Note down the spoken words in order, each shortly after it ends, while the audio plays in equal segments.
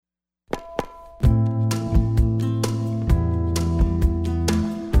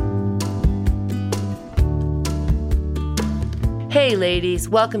Hey ladies,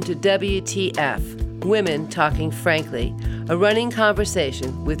 welcome to WTF, Women Talking Frankly, a running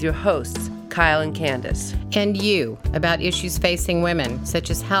conversation with your hosts, Kyle and Candace. And you, about issues facing women,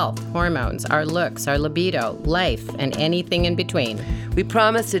 such as health, hormones, our looks, our libido, life, and anything in between. We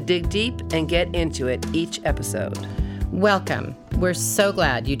promise to dig deep and get into it each episode. Welcome. We're so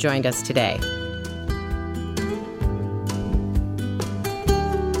glad you joined us today.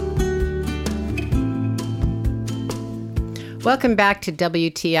 Welcome back to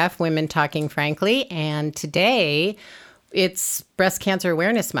WTF, Women Talking Frankly, and today it's Breast Cancer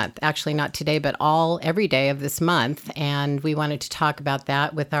Awareness Month. Actually, not today, but every day of this month, and we wanted to talk about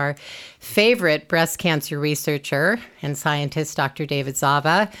that with our favorite breast cancer researcher and scientist, Dr. David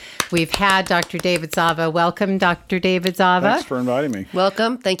Zava. We've had Dr. David Zava. Welcome, Dr. David Zava. Thanks for inviting me.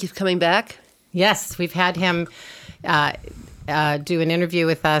 Welcome. Thank you for coming back. Yes, we've had him do an interview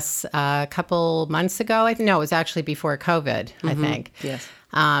with us a couple months ago. No, it was actually before COVID, I think. Yes.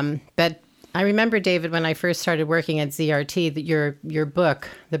 But I remember, David, when I first started working at ZRT, that your book,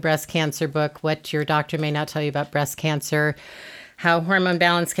 the breast cancer book, What Your Doctor May Not Tell You About Breast Cancer, How Hormone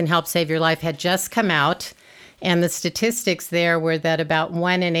Balance Can Help Save Your Life, had just come out. And the statistics there were that about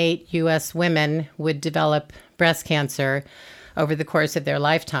 1 in 8 U.S. women would develop breast cancer over the course of their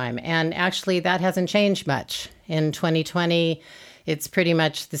lifetime. And actually, that hasn't changed much. In 2020, it's pretty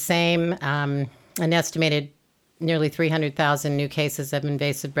much the same. An estimated nearly 300,000 new cases of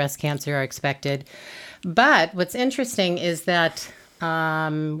invasive breast cancer are expected. But what's interesting is that,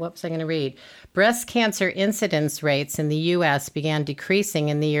 what was I going to read? Breast cancer incidence rates in the U.S. began decreasing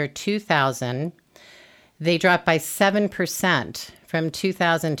in the year 2000. They dropped by 7% from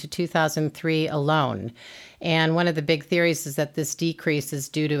 2000 to 2003 alone. And one of the big theories is that this decrease is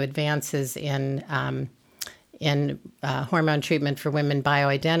due to advances in hormone treatment for women,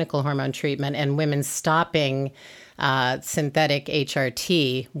 bioidentical hormone treatment, and women stopping synthetic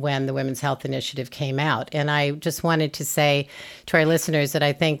HRT when the Women's Health Initiative came out. And I just wanted to say to our listeners that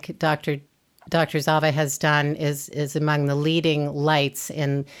I think Dr. Zava has done is among the leading lights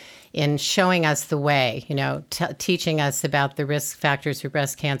in showing us the way, teaching us about the risk factors for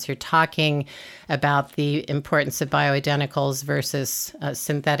breast cancer, talking about the importance of bioidenticals versus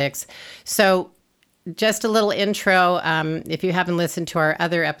synthetics. So just a little intro. If you haven't listened to our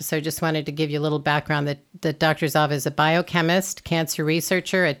other episode, just wanted to give you a little background that Dr. Zava is a biochemist, cancer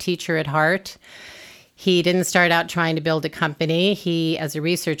researcher, a teacher at heart. He didn't start out trying to build a company. He, as a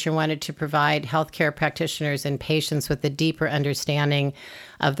researcher, wanted to provide healthcare practitioners and patients with a deeper understanding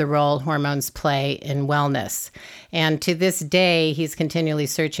of the role hormones play in wellness. And to this day, he's continually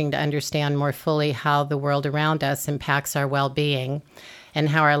searching to understand more fully how the world around us impacts our well-being and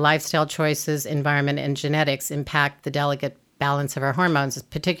how our lifestyle choices, environment, and genetics impact the delicate balance of our hormones,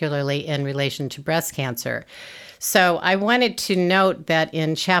 particularly in relation to breast cancer. So I wanted to note that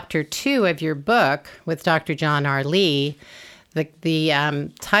in Chapter 2 of your book with Dr. John R. Lee,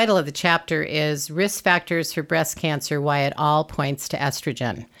 the title of the chapter is Risk Factors for Breast Cancer, Why It All Points to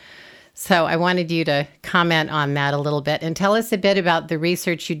Estrogen. So I wanted you to comment on that a little bit and tell us a bit about the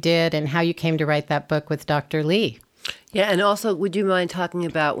research you did and how you came to write that book with Dr. Lee. Yeah, and also, would you mind talking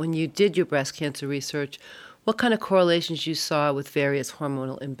about when you did your breast cancer research, what kind of correlations you saw with various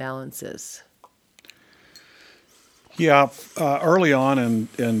hormonal imbalances? Yeah, early on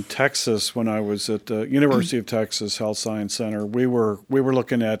in Texas, when I was at the University of Texas Health Science Center, we were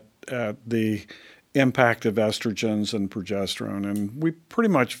looking at the impact of estrogens and progesterone, and we pretty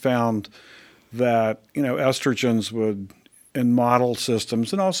much found that estrogens would, in model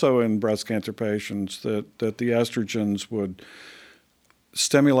systems and also in breast cancer patients, that the estrogens would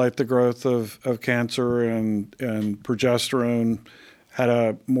stimulate the growth of cancer, and progesterone had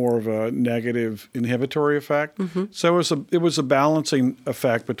a more of a negative inhibitory effect. Mm-hmm. So it was a balancing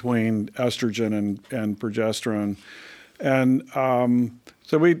effect between estrogen and progesterone. And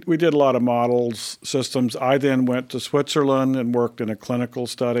so we did a lot of models, systems. I then went to Switzerland and worked in a clinical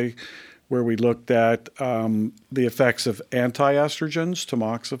study where we looked at the effects of anti-estrogens,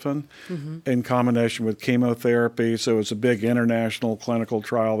 tamoxifen, in combination with chemotherapy. So it was a big international clinical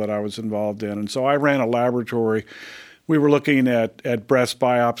trial that I was involved in. And so I ran a laboratory. We were looking at breast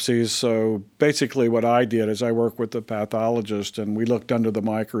biopsies. So basically what I did is I worked with a pathologist, and we looked under the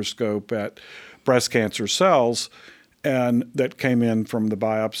microscope at breast cancer cells and that came in from the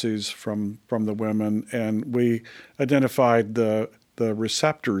biopsies from the women, and we identified the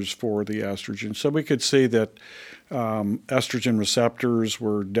receptors for the estrogen. So we could see that estrogen receptors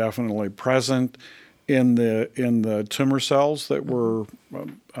were definitely present in the tumor cells that were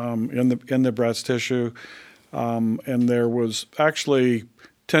in the breast tissue, and there was actually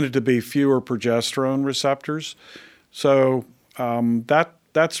tended to be fewer progesterone receptors. So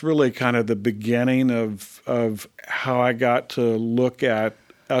that's really kind of the beginning of how I got to look at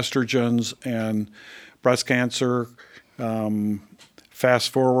estrogens and breast cancer. Fast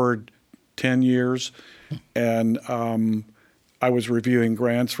forward 10 years, and I was reviewing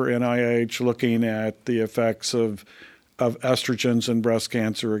grants for NIH, looking at the effects of estrogens in breast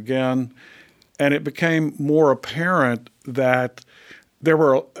cancer again, and it became more apparent that it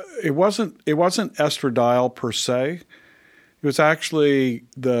wasn't estradiol per se. It was actually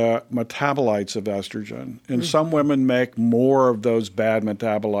the metabolites of estrogen, and some women make more of those bad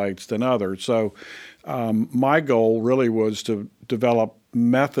metabolites than others. So my goal really was to develop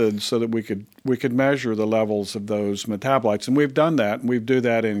methods so that we could measure the levels of those metabolites, and we've done that. And we do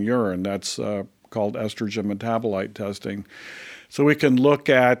that in urine. That's called estrogen metabolite testing. So we can look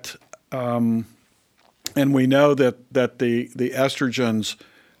at, and we know that the estrogens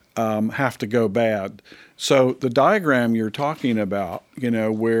have to go bad. So the diagram you're talking about,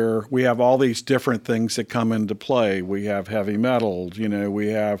 where we have all these different things that come into play. We have heavy metals, we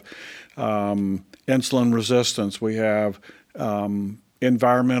have insulin resistance, we have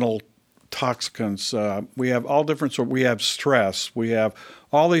environmental toxicants, we have all different sorts. We have stress, we have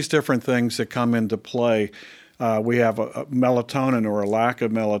all these different things that come into play. We have a melatonin or a lack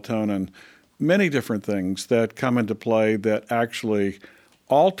of melatonin, many different things that come into play that actually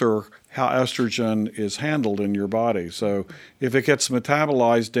alter how estrogen is handled in your body. So if it gets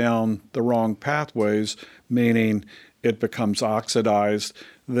metabolized down the wrong pathways, meaning it becomes oxidized,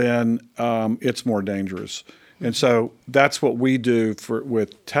 then it's more dangerous. And so that's what we do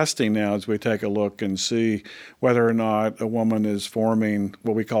with testing now, is we take a look and see whether or not a woman is forming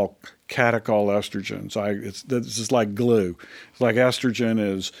what we call catechol estrogens. This is like glue. It's like estrogen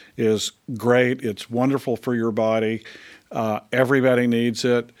is great. It's wonderful for your body. Everybody needs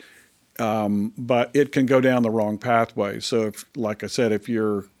it, but it can go down the wrong pathway. So, like I said, if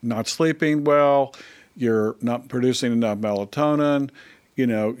you're not sleeping well, you're not producing enough melatonin,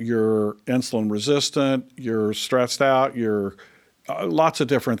 you're insulin resistant, you're stressed out, you're lots of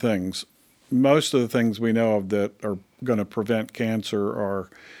different things. Most of the things we know of that are going to prevent cancer are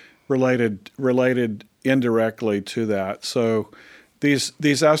related indirectly to that. So these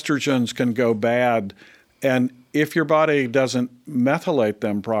estrogens can go bad, and if your body doesn't methylate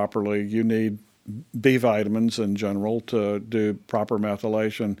them properly, you need B vitamins in general to do proper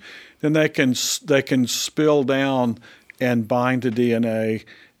methylation. Then they can spill down and bind to DNA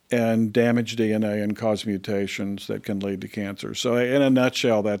and damage DNA and cause mutations that can lead to cancer. So in a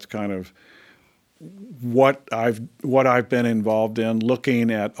nutshell, that's kind of what I've been involved in,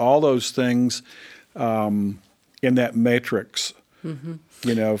 looking at all those things in that matrix, from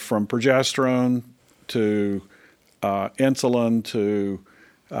progesterone to insulin to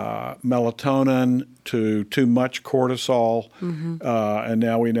melatonin to too much cortisol, and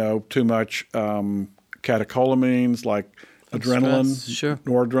now we know too much catecholamines like adrenaline,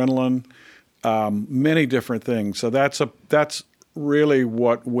 noradrenaline, many different things. So that's really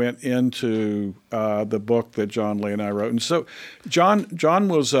what went into the book that John Lee and I wrote. And so John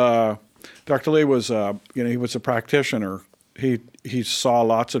was Dr. Lee was he was a practitioner. He saw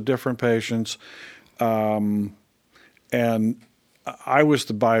lots of different patients, and I was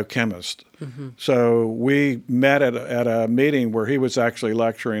the biochemist. So we met at a meeting where he was actually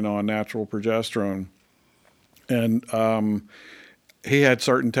lecturing on natural progesterone. And he had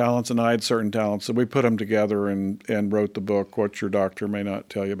certain talents and I had certain talents. So we put them together and wrote the book, What Your Doctor May Not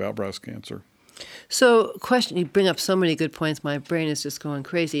Tell You About Breast Cancer. So, question, you bring up so many good points. My brain is just going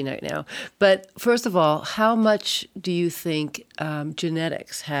crazy right now. But first of all, how much do you think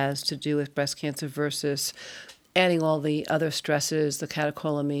genetics has to do with breast cancer versus adding all the other stresses, the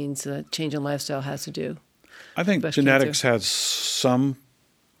catecholamines, the change in lifestyle has to do? I think genetics has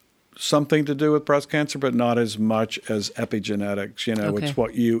something to do with breast cancer, but not as much as epigenetics. It's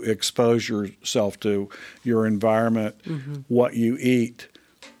what you expose yourself to, your environment, what you eat,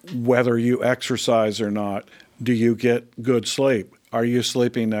 whether you exercise or not. Do you get good sleep? Are you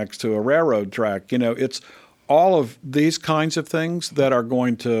sleeping next to a railroad track? It's all of these kinds of things that are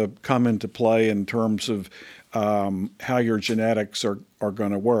going to come into play in terms of how your genetics are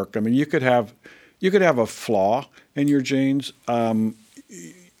going to work. I mean, you could have a flaw in your genes, and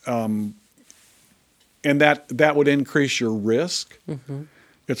that would increase your risk.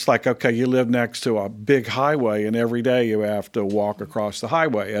 It's like, okay, you live next to a big highway, and every day you have to walk across the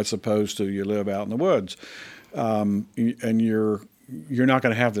highway, as opposed to you live out in the woods, and you're not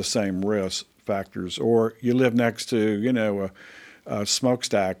going to have the same risk factors. Or you live next to a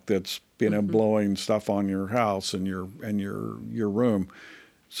smokestack that's blowing stuff on your house and your room.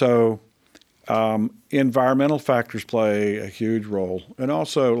 So Environmental factors play a huge role, and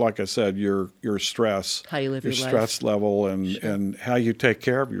also, like I said, your stress, How you live your your life. stress level, and how you take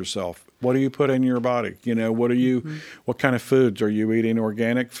care of yourself. What do you put in your body? What kind of foods are you eating?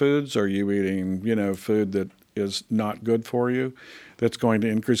 Organic foods? Are you eating food that is not good for you? That's going to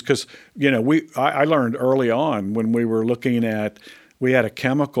increase because I learned early on when we were looking at, we had a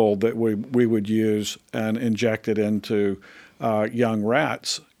chemical that we would use and inject it into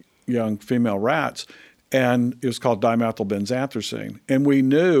young female rats, and it was called dimethylbenzanthracene. And we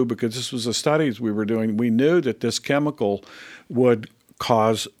knew, because this was the studies we were doing, we knew that this chemical would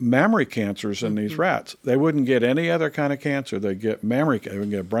cause mammary cancers in these rats. They wouldn't get any other kind of cancer. They get they would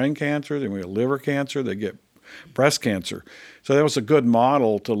get brain cancer, they would get liver cancer, they get breast cancer. So that was a good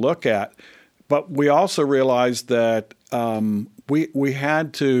model to look at. But we also realized that we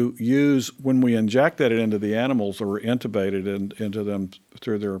had to use, when we injected it into the animals or intubated into them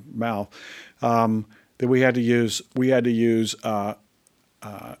through their mouth, that we had to use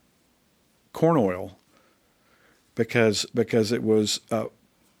corn oil because it was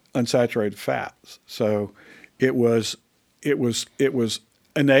unsaturated fats. So it was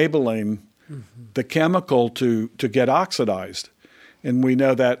enabling the chemical to get oxidized. And we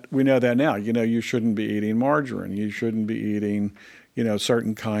know that now. You shouldn't be eating margarine. You shouldn't be eating,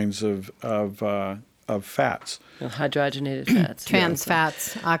 certain kinds of fats. Hydrogenated fats. Trans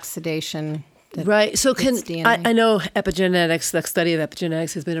fats, oxidation. Right. So DNA. I know epigenetics, the study of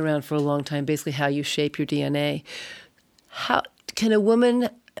epigenetics has been around for a long time, basically how you shape your DNA. How can a woman,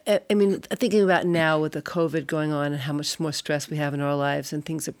 thinking about now with the COVID going on and how much more stress we have in our lives and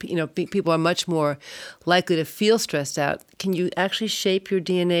things that, people are much more likely to feel stressed out. Can you actually shape your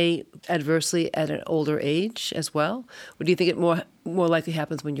DNA adversely at an older age as well? Or do you think it more likely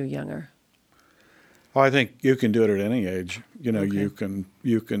happens when you're younger? Well, I think you can do it at any age. Okay.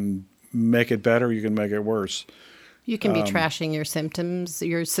 You can make it better, you can make it worse. You can be trashing your symptoms,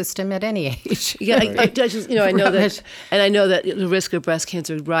 your system at any age. Yeah, I know that, and I know that the risk of breast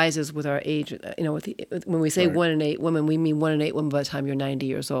cancer rises with our age. When we say 1 in 8 women, we mean 1 in 8 women by the time you're 90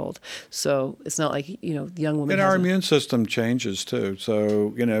 years old. So it's not like young women. And our immune system changes too. So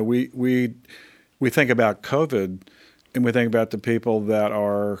we think about COVID, and we think about the people that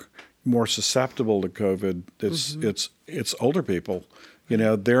are more susceptible to COVID. It's older people.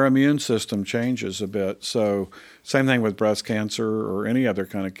 Their immune system changes a bit. So same thing with breast cancer or any other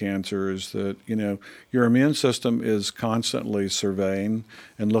kind of cancer is that, your immune system is constantly surveying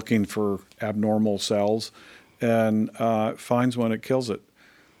and looking for abnormal cells and finds one, it kills it.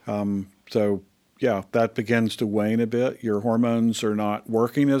 That begins to wane a bit. Your hormones are not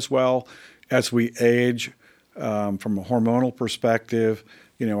working as well. As we age, from a hormonal perspective,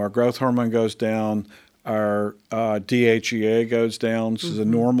 our growth hormone goes down. Our DHEA goes down. So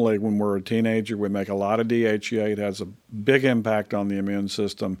normally when we're a teenager, we make a lot of DHEA. It has a big impact on the immune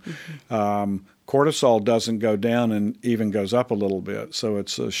system. Cortisol doesn't go down and even goes up a little bit. So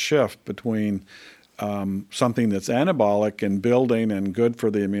it's a shift between something that's anabolic and building and good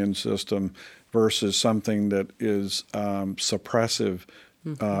for the immune system versus something that is suppressive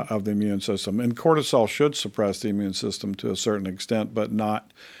of the immune system. And cortisol should suppress the immune system to a certain extent, but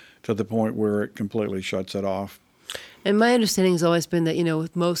not to the point where it completely shuts it off. And my understanding has always been that,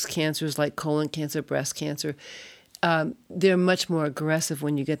 with most cancers like colon cancer, breast cancer, they're much more aggressive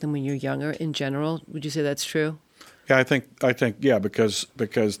when you get them when you're younger in general. Would you say that's true? Yeah, I think because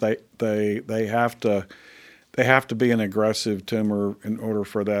they have to be an aggressive tumor in order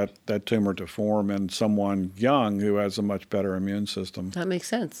for that tumor to form in someone young who has a much better immune system. That makes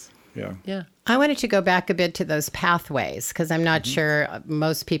sense. Yeah. I wanted to go back a bit to those pathways because I'm not sure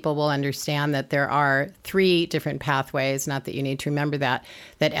most people will understand that there are 3 different pathways, not that you need to remember that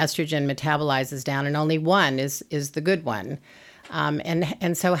estrogen metabolizes down, and only one is the good one.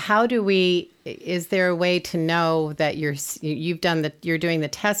 And so how do is there a way to know that you're doing the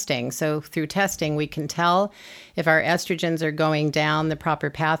testing? So through testing, we can tell if our estrogens are going down the proper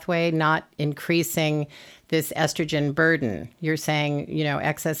pathway, not increasing this estrogen burden. You're saying,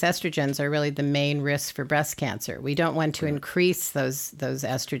 excess estrogens are really the main risk for breast cancer. We don't want to increase those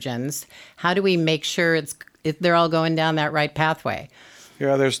estrogens. How do we make sure they're all going down that right pathway?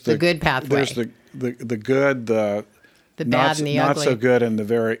 Yeah, there's the good pathway. There's the good, the bad and the ugly. Not so good, and the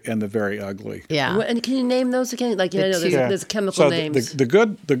very ugly. Yeah. And can you name those again? Like, there's chemical names. The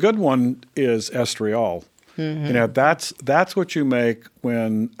good one is estriol. That's what you make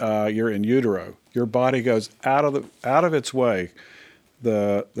when you're in utero. Your body goes out of its way.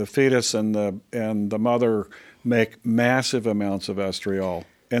 The fetus and the mother make massive amounts of estriol,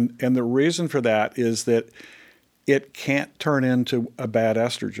 and the reason for that is that it can't turn into a bad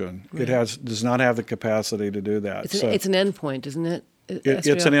estrogen. Right. It does not have the capacity to do that. It's an endpoint, isn't it?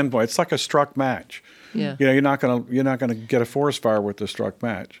 It's an endpoint. It's like a struck match. Yeah. You're not gonna get a forest fire with the struck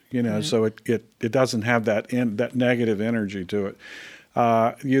match. Right. So it doesn't have that negative energy to it.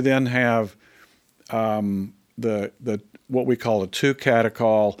 You then have the what we call a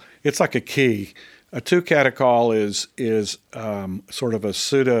 2-catechol. It's like a key. A 2-catechol is sort of a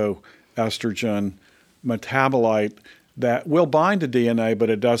pseudo estrogen metabolite that will bind to DNA, but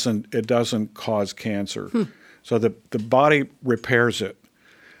it doesn't cause cancer. So the body repairs it.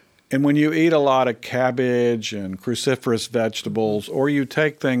 And when you eat a lot of cabbage and cruciferous vegetables, or you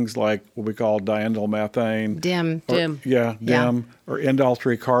take things like what we call diindolylmethane, DIM, or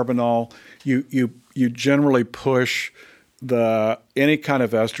indole-3-carbinol, you generally push any kind of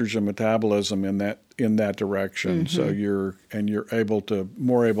estrogen metabolism in that direction. So you're able to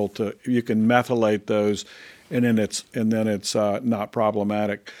you can methylate those, and then it's not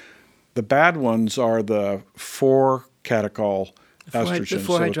problematic. The bad ones are the 4-catechol estrogen. The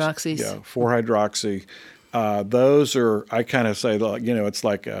 4-hydroxys. 4-hydroxy. Those are, I kind of say, it's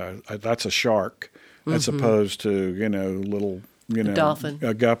like that's a shark as opposed to little a dolphin,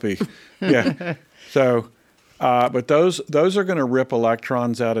 a guppy. Yeah. So, but those are going to rip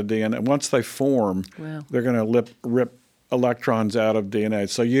electrons out of DNA. Once they form, they're going to rip electrons out of DNA.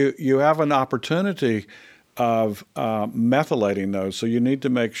 So you have an opportunity of methylating those. So you need to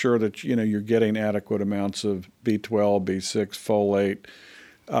make sure that you're getting adequate amounts of B12, B6, folate,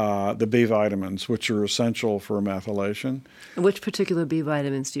 the B vitamins, which are essential for methylation. And which particular B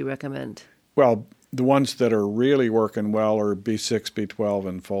vitamins do you recommend? Well, the ones that are really working well are B6, B12,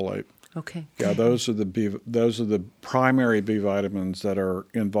 and folate. Okay. Yeah, those are the primary B vitamins that are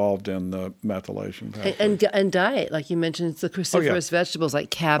involved in the methylation pathway. And diet, like you mentioned, it's the cruciferous vegetables like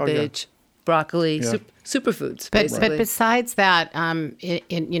cabbage, broccoli, superfoods. But besides that,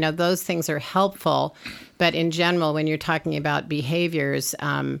 those things are helpful. But in general, when you're talking about behaviors,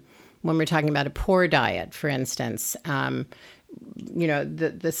 when we're talking about a poor diet, for instance, the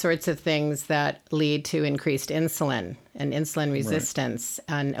sorts of things that lead to increased insulin and insulin resistance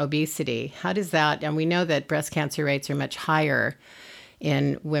and obesity. How does that? And we know that breast cancer rates are much higher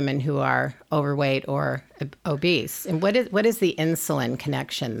in women who are overweight or obese. And what is the insulin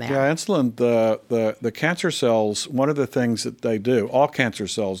connection there? Yeah, insulin, the cancer cells, one of the things that they do, all cancer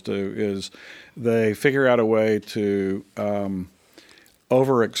cells do, is they figure out a way to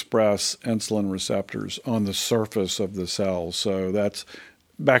overexpress insulin receptors on the surface of the cells. So that's,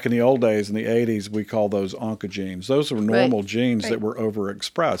 back in the old days, in the 80s, we call those oncogenes. Those were normal genes that were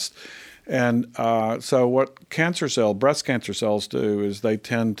overexpressed. And so what breast cancer cells do is they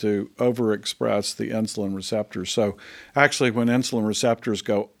tend to overexpress the insulin receptors. So actually when insulin receptors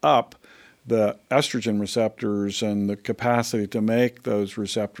go up, the estrogen receptors and the capacity to make those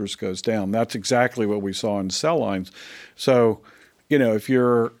receptors goes down. That's exactly what we saw in cell lines. So, if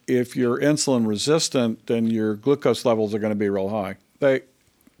you're insulin resistant, then your glucose levels are going to be real high.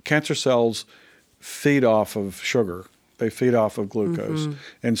 Cancer cells feed off of sugar. They feed off of glucose.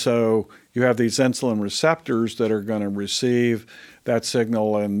 And so you have these insulin receptors that are going to receive that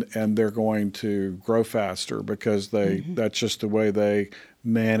signal, and they're going to grow faster because that's just the way they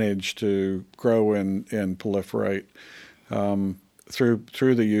manage to grow and proliferate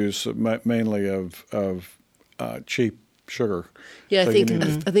through the use mainly of cheap sugar. Yeah, so I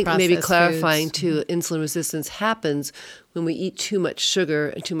think maybe clarifying foods. too, insulin resistance happens when we eat too much sugar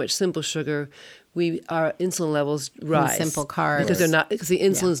and too much simple sugar. Our insulin levels rise. And simple carbs. Because the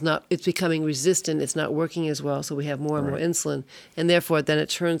insulin's not, it's becoming resistant, it's not working as well, so we have more and more insulin. And therefore, then it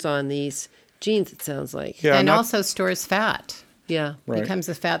turns on these genes, it sounds like. Yeah, and also stores fat. Yeah. Right. Becomes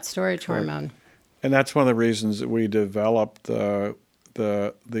a fat storage hormone. And that's one of the reasons that we developed the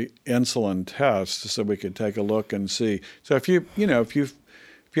insulin test, so we could take a look and see. So if you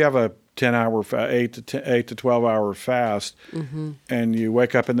have a 10-hour 8 to 12 hour fast, and you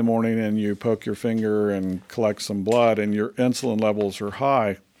wake up in the morning and you poke your finger and collect some blood, and your insulin levels are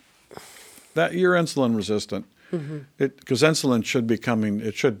high, that you're insulin resistant. Because insulin should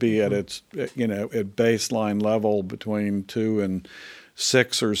be at its at baseline level between 2 and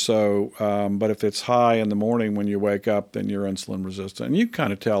 6 or so. But if it's high in the morning when you wake up, then you're insulin resistant. And you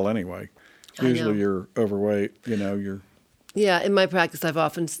kind of tell anyway. Usually you're overweight, you're... Yeah, in my practice, I've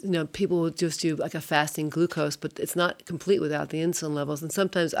often, people will just do like a fasting glucose, but it's not complete without the insulin levels. And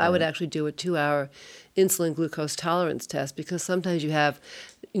sometimes I would actually do a 2-hour insulin glucose tolerance test, because sometimes you have,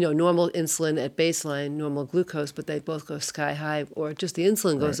 normal insulin at baseline, normal glucose, but they both go sky high, or just the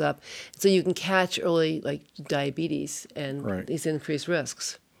insulin goes up. So you can catch early, like, diabetes and these increased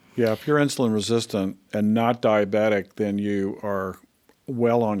risks. Yeah, if you're insulin resistant and not diabetic, then you are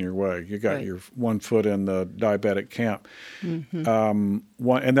well on your way. You got your 1 foot in the diabetic camp. And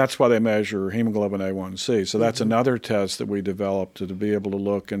that's why they measure hemoglobin A1C. So that's another test that we developed to be able to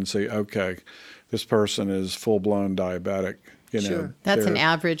look and see, okay, this person is full-blown diabetic. That's an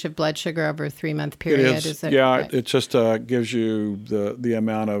average of blood sugar over a 3-month period. Is it? Yeah, it just gives you the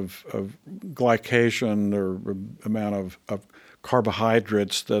amount of glycation or amount of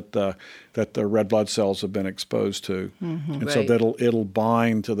carbohydrates that the red blood cells have been exposed to, and so it'll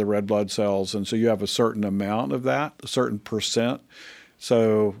bind to the red blood cells, and so you have a certain amount of that, a certain percent.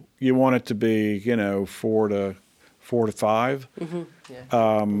 So you want it to be 4 to 5.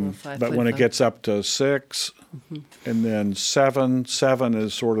 But when it gets up to 6, and then 7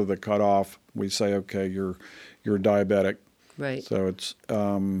 is sort of the cutoff. We say, okay, you're diabetic. Right. So it's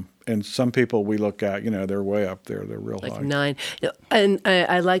and some people we look at, they're way up there. They're real like high. 9. And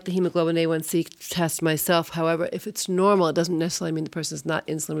I like the hemoglobin A1C test myself. However, if it's normal, it doesn't necessarily mean the person is not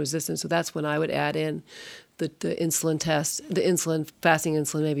insulin resistant. So that's when I would add in the insulin test, the insulin, fasting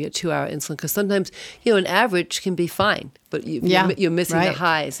insulin, maybe a 2-hour insulin, because sometimes, an average can be fine, but you're missing the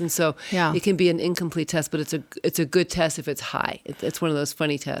highs. And so it can be an incomplete test, but it's a good test if it's high. It's one of those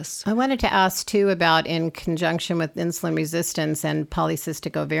funny tests. I wanted to ask, too, about in conjunction with insulin resistance and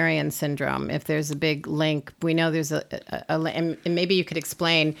polycystic ovarian syndrome, if there's a big link. We know there's and maybe you could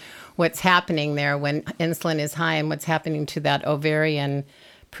explain what's happening there when insulin is high and what's happening to that ovarian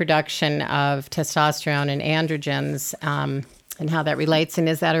production of testosterone and androgens, and how that relates, and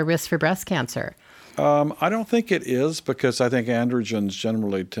is that a risk for breast cancer? I don't think it is, because I think androgens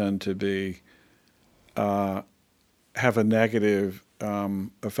generally tend to be have a negative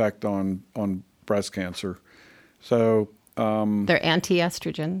effect on breast cancer. So they're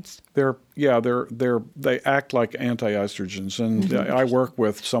anti-estrogens. They act like anti-estrogens, and I work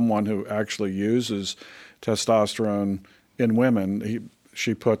with someone who actually uses testosterone in women.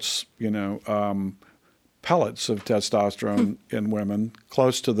 She puts, pellets of testosterone in women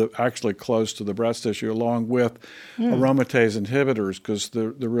close to the breast tissue, along with aromatase inhibitors, because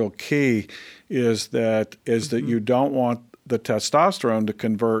the real key is that you don't want the testosterone to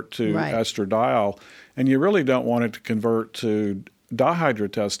convert to estradiol, and you really don't want it to convert to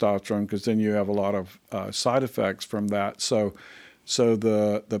dihydrotestosterone, because then you have a lot of side effects from that. So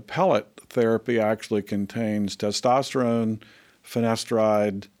the pellet therapy actually contains testosterone,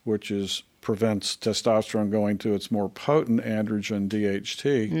 finasteride, which prevents testosterone going to its more potent androgen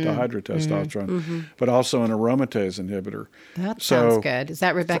DHT, dihydrotestosterone, but also an aromatase inhibitor. That sounds good. Is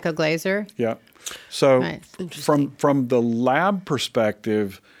that Rebecca Glazer? Yeah. So from the lab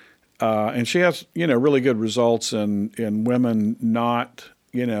perspective, and she has really good results in women not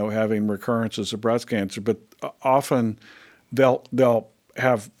having recurrences of breast cancer, but often they'll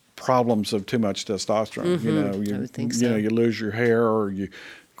have problems of too much testosterone. I would think so. You lose your hair or you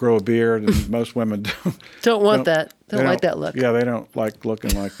grow a beard, and most women don't want that. Don't like that look. Yeah, they don't like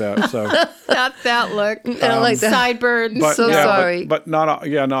looking like that. So not that look. I don't like that. Sideburns. Sorry. But not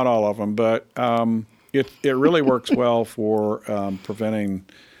all of them. But it really works well for preventing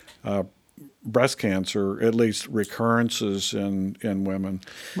breast cancer, at least recurrences in women.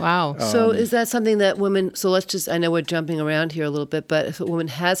 Wow. So is that something that women, I know we're jumping around here a little bit, but if a woman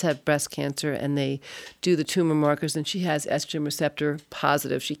has had breast cancer and they do the tumor markers and she has estrogen receptor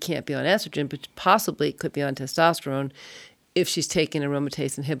positive, she can't be on estrogen, but possibly could be on testosterone if she's taking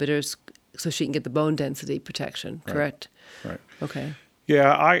aromatase inhibitors so she can get the bone density protection, correct? Right. Okay.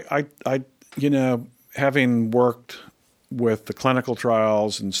 Yeah, I having worked with the clinical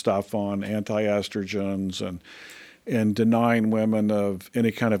trials and stuff on anti-estrogens and denying women of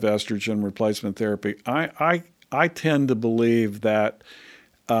any kind of estrogen replacement therapy, I tend to believe that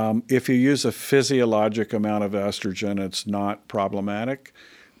if you use a physiologic amount of estrogen, it's not problematic.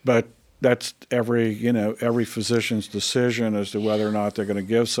 But that's every physician's decision as to whether or not they're going to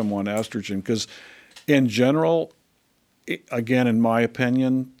give someone estrogen. Because in general, again, in my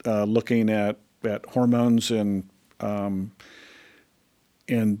opinion, looking at hormones in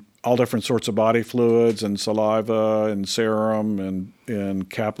all different sorts of body fluids and saliva and serum and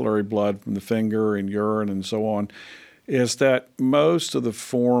capillary blood from the finger and urine and so on, is that most of the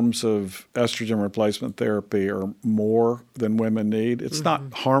forms of estrogen replacement therapy are more than women need. It's not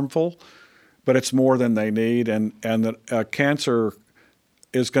harmful, but it's more than they need, and that cancer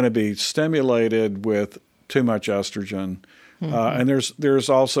is going to be stimulated with too much estrogen. And there's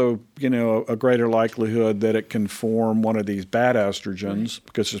also a greater likelihood that it can form one of these bad estrogens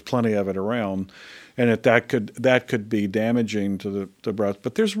because there's plenty of it around, and that could be damaging to the breast.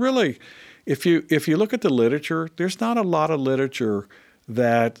 But there's really, if you look at the literature, there's not a lot of literature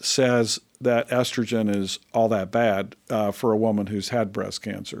that says that estrogen is all that bad for a woman who's had breast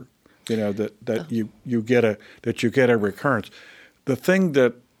cancer. You know, that you get a recurrence. The thing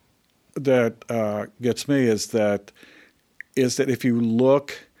that gets me is that if you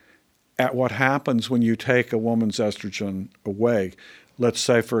look at what happens when you take a woman's estrogen away, let's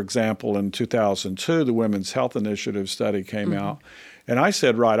say, for example, in 2002, the Women's Health Initiative study came out, and I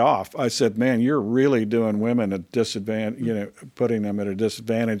said right off, I said, man, you're really doing women a disadvantage, you know, putting them at a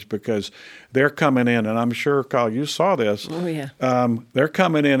disadvantage, because they're coming in, and I'm sure, Kyle, you saw this. Oh, yeah. They're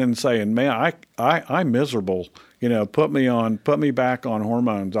coming in and saying, man, I'm miserable. You know, put me back on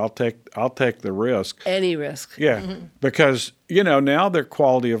hormones. I'll take the risk. Any risk. Yeah, because, you know, now their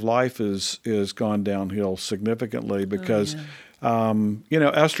quality of life is gone downhill significantly because, you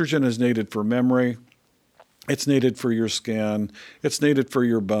know, estrogen is needed for memory. It's needed for your skin. It's needed for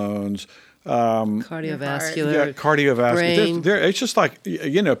your bones. Cardiovascular. Yeah, cardiovascular. Brain. It's just like,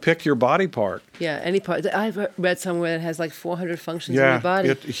 you know, pick your body part. Yeah, any part. I've read somewhere that has like 400 functions in your body.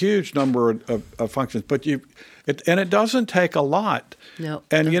 Yeah, a huge number of functions. But it doesn't take a lot. No.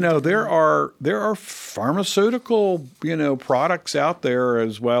 And, you know, there are pharmaceutical, you know, products out there,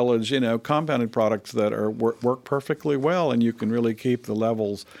 as well as, you know, compounded products that work perfectly well, and you can really keep the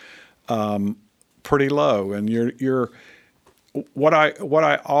levels pretty low. And what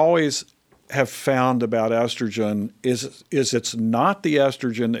I always have found about estrogen is it's not the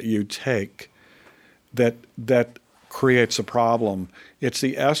estrogen that you take that creates a problem. It's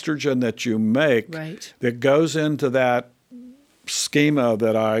the estrogen that you make that goes into that schema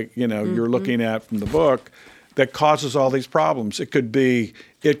that you're looking at from the book that causes all these problems. It could be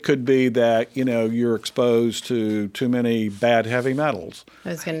that, you know, you're exposed to too many bad heavy metals. I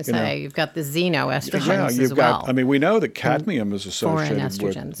was going to say, you've got the xenoestrogens you've as well. got, I mean, we know that cadmium is associated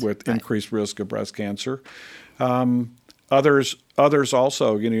with right. increased risk of breast cancer. Others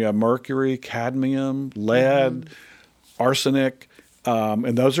also, you know, you have mercury, cadmium, lead, arsenic,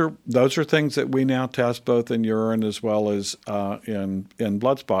 and those are things that we now test both in urine as well as in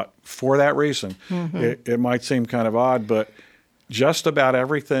blood spot for that reason. It might seem kind of odd, but just about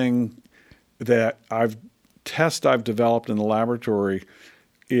everything that I've developed in the laboratory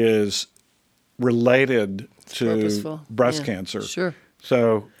is related to breast cancer. Sure.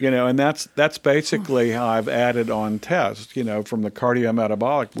 So, you know, and that's basically how I've added on tests, you know, from the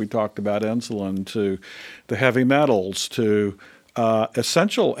cardiometabolic, we talked about insulin, to the heavy metals, to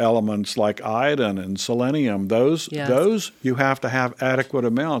essential elements like iodine and selenium. Those you have to have adequate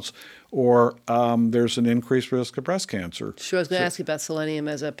amounts, or there's an increased risk of breast cancer. Sure, I was going to ask you about selenium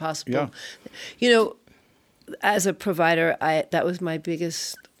as a possible. You know, as a provider, that was my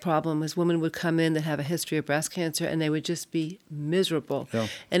biggest problem, is women would come in that have a history of breast cancer and they would just be miserable. Yeah.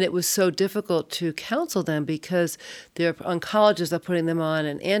 And it was so difficult to counsel them because their oncologists are putting them on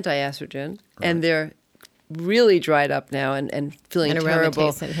an anti-estrogen, and they're really dried up now and feeling terrible.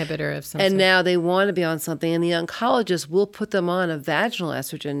 An aromatase inhibitor of some And sort. now they want to be on something, and the oncologist will put them on a vaginal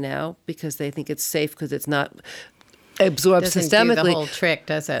estrogen now because they think it's safe because it's not absorbed systemically. Doesn't do the whole trick,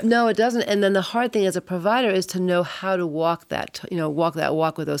 does it? No, it doesn't. And then the hard thing as a provider is to know how to walk that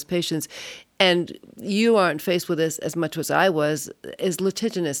walk with those patients. And you aren't faced with this as much as I was, is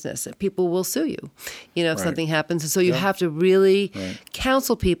litigiousness. People will sue you, you know, if something happens. And so you have to really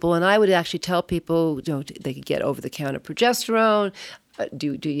counsel people. And I would actually tell people, you know, they could get over-the-counter progesterone,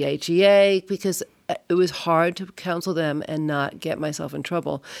 do HEA, because it was hard to counsel them and not get myself in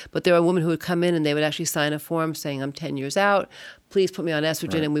trouble. But there are women who would come in and they would actually sign a form saying, I'm 10 years out, please put me on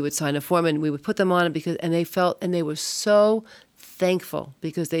estrogen. And we would sign a form and we would put them on it and they were so thankful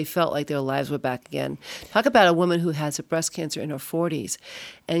because they felt like their lives were back again. Talk about a woman who has a breast cancer in her 40s.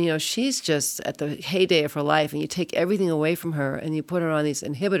 And, you know, she's just at the heyday of her life, and you take everything away from her and you put her on these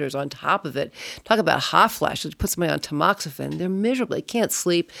inhibitors on top of it. Talk about hot flash. You put somebody on tamoxifen. They're miserable. They can't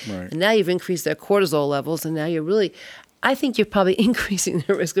sleep. And now you've increased their cortisol levels, and now you're really, I think you're probably increasing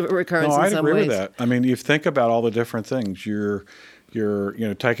the risk of a recurrence in some ways. No, I agree with that. I mean, you think about all the different things. You're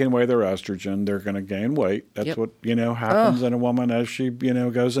taking away their estrogen, they're going to gain weight. That's what, you know, happens in a woman as she, you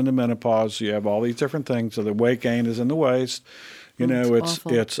know, goes into menopause. You have all these different things. So the weight gain is in the waist. You know,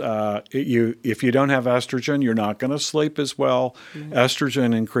 if you don't have estrogen, you're not going to sleep as well.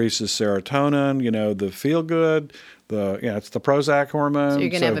 Estrogen increases serotonin, you know, the feel good. It's the Prozac hormone. So you're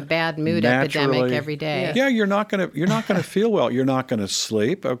going to have a bad mood epidemic every day. Yeah, you're not going to feel well. You're not going to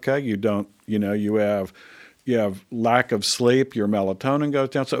sleep. Okay, you have lack of sleep, your melatonin goes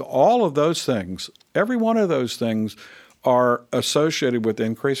down. So all of those things, every one of those things are associated with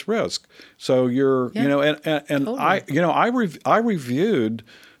increased risk. So I reviewed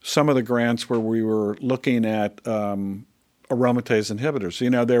some of the grants where we were looking at aromatase inhibitors.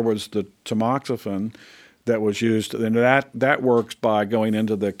 You know, there was the tamoxifen that was used, and that works by going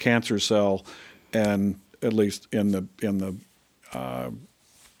into the cancer cell, and at least in the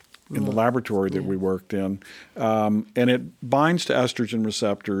laboratory that we worked in, and it binds to estrogen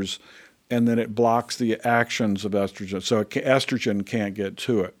receptors, and then it blocks the actions of estrogen. So estrogen can't get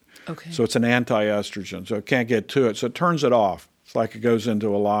to it. Okay. So it's an anti-estrogen, so it can't get to it. So it turns it off. It's like it goes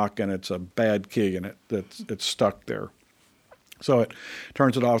into a lock, and it's a bad key, and it's stuck there. So it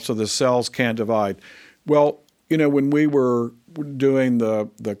turns it off so the cells can't divide. Well, you know, when we were doing the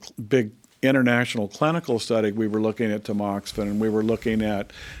big international clinical study, we were looking at tamoxifen, and we were looking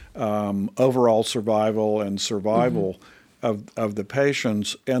at overall survival and survival of the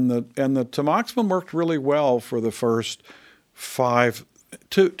patients, and the tamoxifen worked really well for the first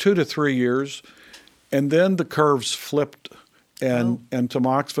 2 to 3 years, and then the curves flipped, and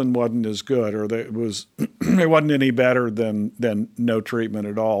tamoxifen wasn't as good, or it wasn't any better than no treatment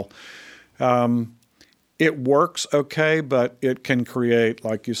at all. It works okay, but it can create,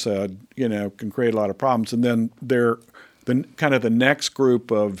 like you said, can create a lot of problems. And then the next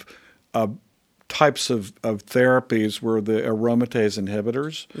group of types of therapies were the aromatase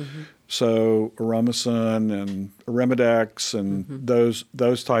inhibitors. Mm-hmm. So Aromacin and Arimidex and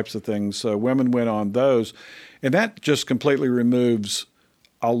those types of things. So women went on those, and that just completely removes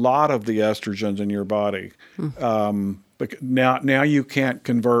a lot of the estrogens in your body. But now you can't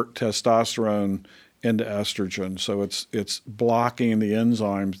convert testosterone into estrogen, so it's blocking the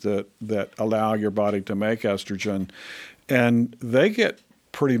enzymes that allow your body to make estrogen, and they get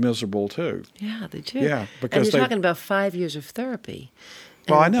pretty miserable too. Yeah, they do. Yeah, because and you're talking about 5 years of therapy.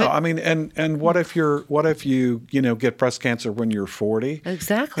 Well, I know. I mean, and what if you get breast cancer when you're 40?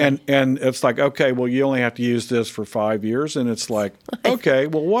 Exactly. And it's like, okay, well, you only have to use this for 5 years, and it's like, okay,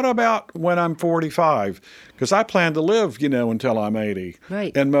 well, what about when I'm 45? Because I plan to live, until I'm 80.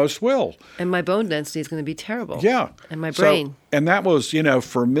 Right. And most will. And my bone density is going to be terrible. Yeah. And my brain. And that was,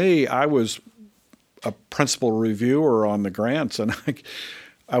 for me, I was a principal reviewer on the grants, and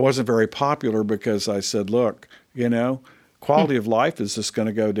I wasn't very popular because I said, look, quality of life is just going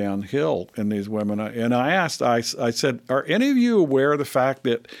to go downhill in these women. And I asked, I said, are any of you aware of the fact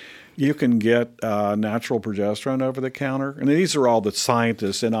that you can get natural progesterone over the counter? And these are all the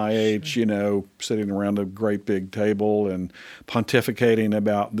scientists, NIH, sitting around a great big table and pontificating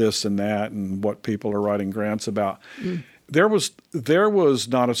about this and that and what people are writing grants about. There was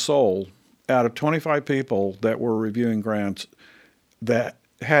not a soul out of 25 people that were reviewing grants that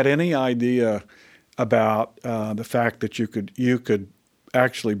had any idea about the fact that you could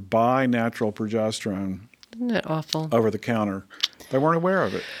actually buy natural progesterone. Isn't that awful? Over the counter. They weren't aware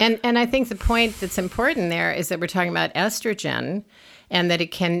of it. And I think the point that's important there is that we're talking about estrogen, and that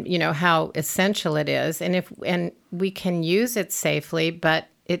it can, how essential it is, and we can use it safely, but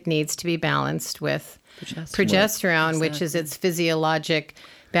it needs to be balanced with progesterone, which is its physiologic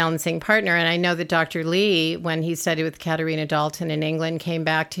balancing partner. And I know that Dr. Lee, when he studied with Katarina Dalton in England, came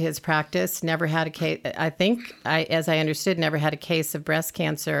back to his practice, never had a case, as I understood, never had a case of breast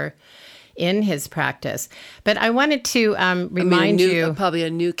cancer in his practice. But I wanted to remind you. Probably a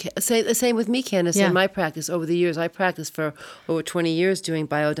new case. The same with me, Candace. In my practice, over the years, I practiced for over 20 years doing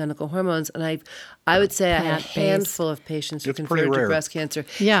bioidentical hormones, and I would say I had a handful of patients who converted to breast cancer.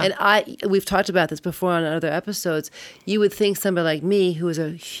 Yeah. And we've talked about this before on other episodes. You would think somebody like me, who is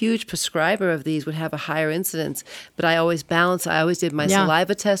a huge prescriber of these, would have a higher incidence, but I always balanced. I always did my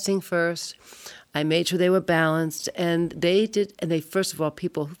saliva testing first. I made sure they were balanced, and they did. And they, first of all,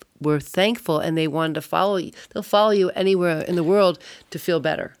 people were thankful, and they wanted to follow you. They'll follow you anywhere in the world to feel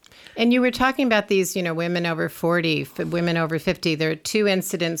better. And you were talking about these, women over 40, women over 50. There are 2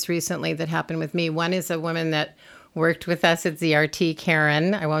 incidents recently that happened with me. One is a woman that worked with us at ZRT,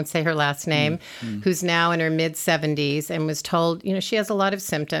 Karen, I won't say her last name, who's now in her mid-70s and was told, she has a lot of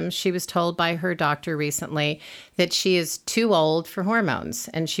symptoms. She was told by her doctor recently that she is too old for hormones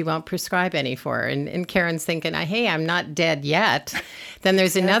and she won't prescribe any for her. And Karen's thinking, hey, I'm not dead yet. Then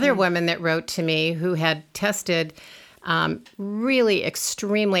there's another woman that wrote to me who had tested really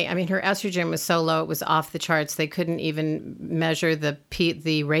extremely, her estrogen was so low, it was off the charts. They couldn't even measure the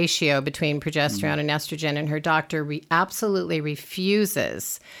ratio between progesterone and estrogen. And her doctor absolutely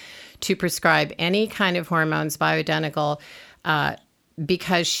refuses to prescribe any kind of hormones, bioidentical,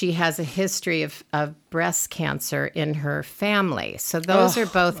 because she has a history of breast cancer in her family. So those are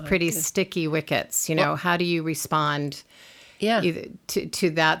both pretty sticky wickets. How do you respond to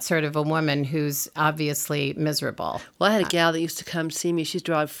that sort of a woman who's obviously miserable. Well, I had a gal that used to come see me. She'd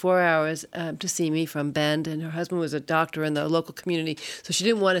drive 4 hours to see me from Bend, and her husband was a doctor in the local community, so she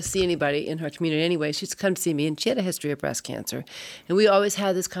didn't want to see anybody in her community anyway. She used to come to see me, and she had a history of breast cancer. And we always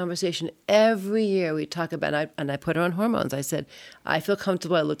had this conversation every year. We'd talk about it, and I put her on hormones. I said, I feel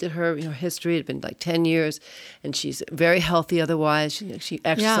comfortable. I looked at her history. It had been like 10 years, and she's very healthy otherwise. She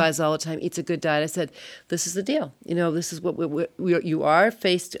exercises all the time, eats a good diet. I said, this is the deal. This is what you are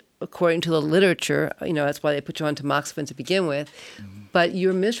faced, according to the literature, that's why they put you on tamoxifen to begin with, but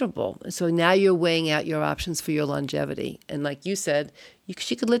you're miserable. So now you're weighing out your options for your longevity. And like you said,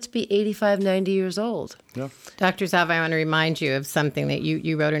 she could live to be 85, 90 years old. Yeah. Dr. Zav, I want to remind you of something that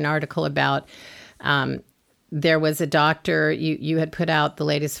you wrote an article about. There was a doctor, you had put out the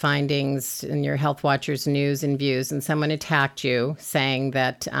latest findings in your Health Watchers News and Views, and someone attacked you saying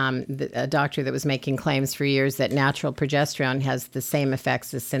that a doctor that was making claims for years that natural progesterone has the same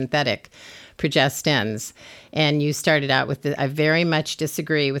effects as synthetic progestins. And you started out with I very much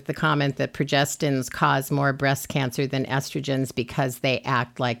disagree with the comment that progestins cause more breast cancer than estrogens because they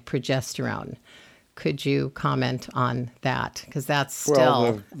act like progesterone. Could you comment on that? Because that's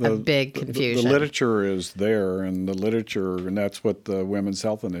still a big confusion. The literature is there, and that's what the Women's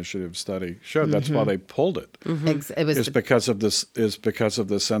Health Initiative study showed. That's why they pulled it. It's because of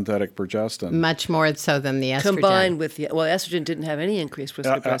the synthetic progestin. Much more so than the estrogen. Combined with estrogen didn't have any increased risk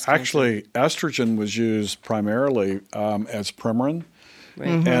of breast cancer. Actually, estrogen was used primarily as Premarin.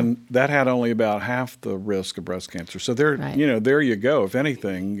 Right. And that had only about half the risk of breast cancer. So there you go. If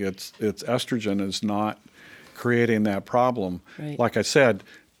anything, it's estrogen is not creating that problem. Right. Like I said,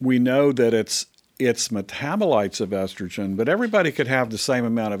 we know that it's metabolites of estrogen, but everybody could have the same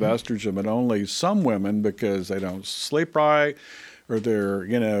amount of estrogen, but only some women, because they don't sleep right, or they're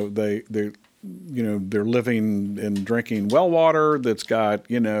living and drinking well water that's got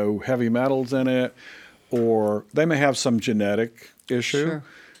heavy metals in it, or they may have some genetic issue. Sure.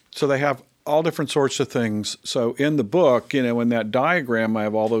 So they have all different sorts of things. So in the book, in that diagram, I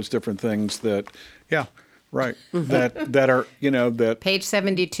have all those different things that are, that... Page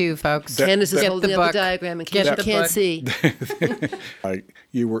 72, folks. Candace is holding up the diagram in case you can't see.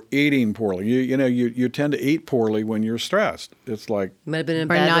 You were eating poorly. You tend to eat poorly when you're stressed. It's like... Might have been in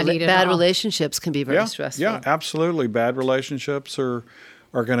bad relationships can be very stressful. Yeah, absolutely. Bad relationships are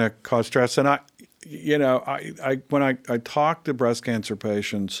going to cause stress. And when I talk to breast cancer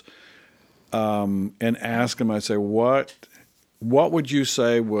patients and ask them, I say, what would you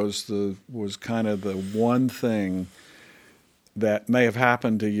say was kind of the one thing that may have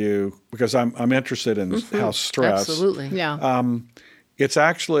happened to you? Because I'm interested in how stress. Absolutely. Yeah. It's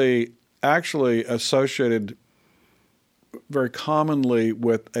actually associated very commonly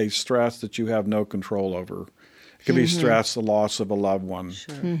with a stress that you have no control over. It could be stress, the loss of a loved one.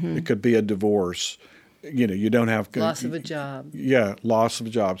 Sure. It could be a divorce. You don't have... Loss of a job. Yeah, loss of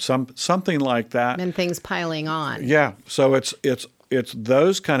a job. Something like that. And things piling on. Yeah. So it's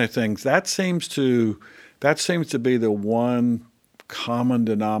those kind of things. That seems to be the one common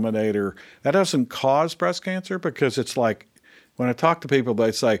denominator. That doesn't cause breast cancer, because it's like when I talk to people,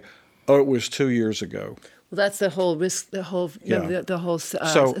 they say, "Oh, it was 2 years ago." Well, that's the whole risk, the whole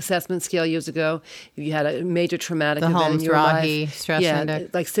assessment scale years ago. If you had a major traumatic event in your life, stress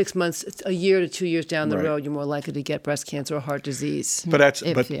index. like 6 months, a year to 2 years down the road, you're more likely to get breast cancer or heart disease. But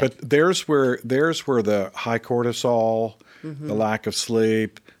there's where the high cortisol, the lack of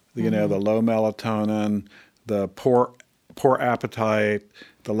sleep, the low melatonin, the poor appetite,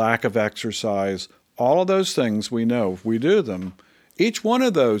 the lack of exercise, all of those things we know if we do them, each one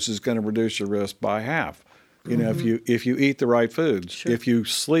of those is going to reduce your risk by half. If you eat the right foods, sure. if you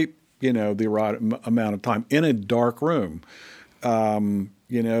sleep, the right amount of time in a dark room,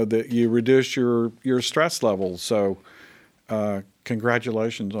 that you reduce your stress levels. So,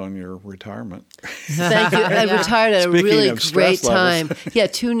 congratulations on your retirement. Thank you. I retired at a really great time. Yeah,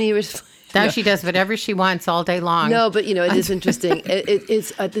 2 years. Now she does whatever she wants all day long. No, but it is interesting.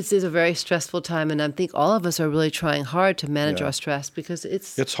 This is a very stressful time, and I think all of us are really trying hard to manage our stress, because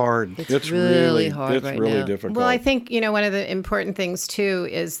it's hard. It's really hard. It's really now. difficult. Well, I think one of the important things too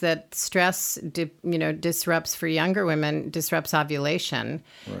is that stress, disrupts for younger women, disrupts ovulation.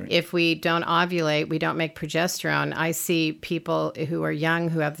 Right. If we don't ovulate, we don't make progesterone. I see people who are young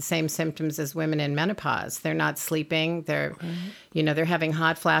who have the same symptoms as women in menopause. They're not sleeping. They're they're having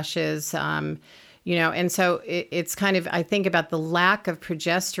hot flashes. And so it's kind of, I think about the lack of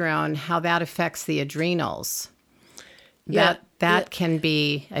progesterone, how that affects the adrenals. That can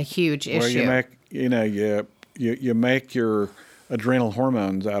be a huge issue. Well, you make your adrenal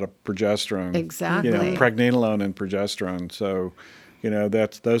hormones out of progesterone. Exactly. Pregnenolone and progesterone. So,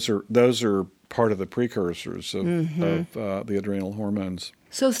 those are part of the precursors of the adrenal hormones.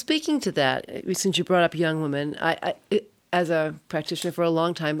 So speaking to that, since you brought up young women, as a practitioner for a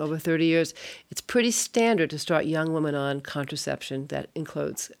long time, over 30 years, it's pretty standard to start young women on contraception that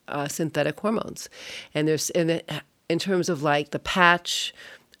includes synthetic hormones. And in terms of like the patch,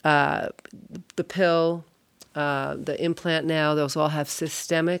 the pill, the implant now, those all have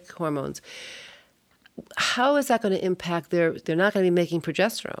systemic hormones. How is that going to impact they're not going to be making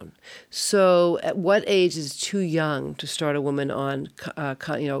progesterone. So at what age is too young to start a woman on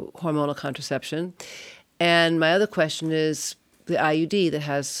hormonal contraception? And my other question is the IUD that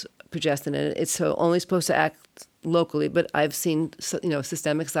has progestin in it. It's only supposed to act locally, but I've seen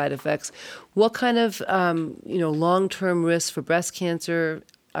systemic side effects. What kind of long-term risks for breast cancer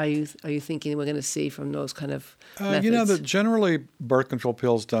are you thinking we're going to see from those kind of methods? That generally birth control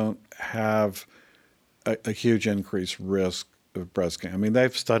pills don't have a huge increased risk of breast cancer. I mean,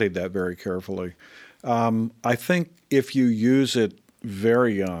 they've studied that very carefully. I think if you use it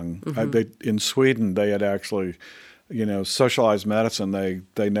very young, in Sweden, they had actually, socialized medicine.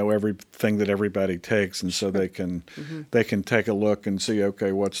 They know everything that everybody takes, and so they can take a look and see,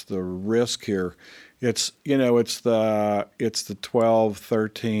 okay, what's the risk here? It's the 12,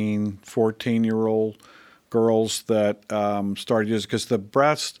 13, 14-year-old girls that start using, because the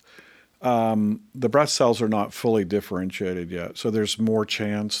breast cells are not fully differentiated yet, so there's more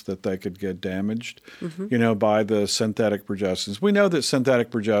chance that they could get damaged, by the synthetic progestins. We know that synthetic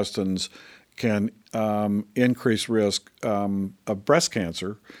progestins can increase risk of breast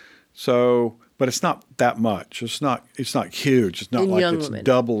cancer. So, but it's not that much. It's not huge. It's not like it's women.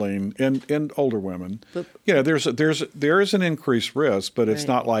 Doubling in older women. But, there is an increased risk, but it's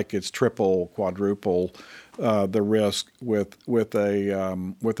not like it's triple, quadruple the risk with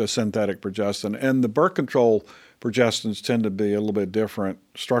a synthetic progestin. And the birth control progestins tend to be a little bit different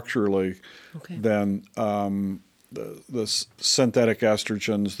structurally than the synthetic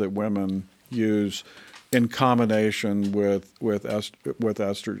estrogens that women use in combination with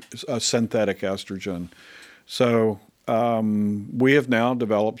synthetic estrogen. So we have now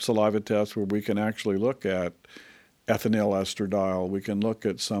developed saliva tests where we can actually look at ethinyl estradiol. We can look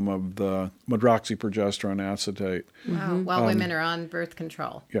at some of the medroxyprogesterone acetate. Wow. While women are on birth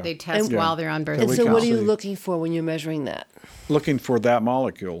control. Yeah. They test while they're on birth control. And so what are you looking for when you're measuring that? Looking for that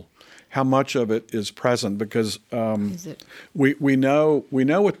molecule. How much of it is present? Because we know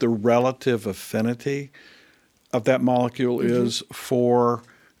what the relative affinity of that molecule is for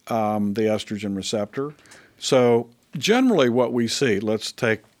the estrogen receptor. So generally what we see, let's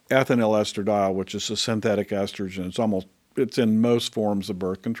take ethinyl estradiol, which is a synthetic estrogen. It's in most forms of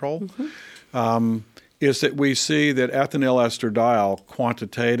birth control. Is that we see that ethinyl estradiol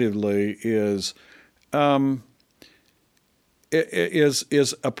quantitatively is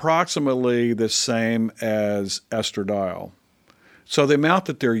approximately the same as estradiol. So the amount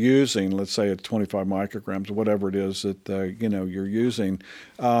that they're using, let's say it's 25 micrograms or whatever it is that you're using,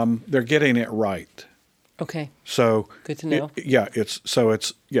 they're getting it right. Okay. So good to know.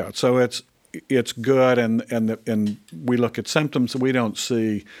 It's good, and we look at symptoms. We don't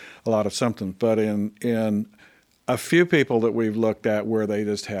see a lot of symptoms, but in a few people that we've looked at where they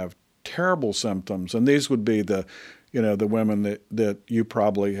just have terrible symptoms, and these would be the women that you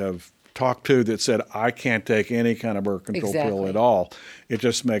probably have talked to that said, I can't take any kind of birth control pill at all. It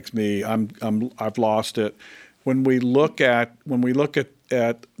just makes me I've lost it. When we look at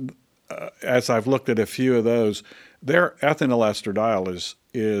as I've looked at a few of those, their ethinyl estradiol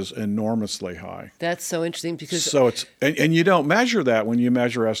is enormously high. That's so interesting because it's and you don't measure that when you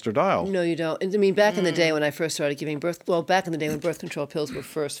measure estradiol. No, you don't. And I mean, back in the day when I first started giving back in the day when birth control pills were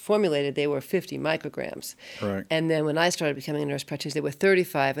first formulated, they were 50 micrograms. Right. And then when I started becoming a nurse practitioner, they were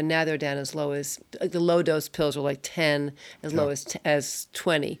 35, and now they're down as low as the low dose pills are like 10, as low as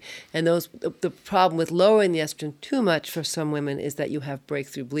 20. And the problem with lowering the estrogen too much for some women is that you have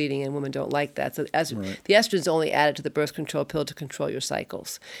breakthrough bleeding, and women don't like that. So the estrogen is only added to the birth control pill to control your cycles.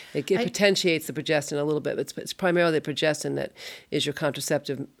 It potentiates the progestin a little bit, but it's primarily the progestin that is your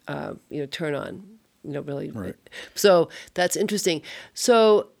contraceptive, turn on. Really. Right. So that's interesting.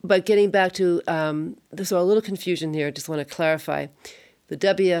 So, but getting back to there's a little confusion here. Just want to clarify.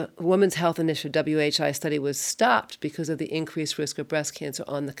 The Women's Health Initiative (WHI) study was stopped because of the increased risk of breast cancer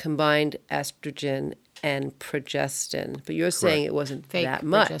on the combined estrogen and progestin. But you're saying it wasn't fake that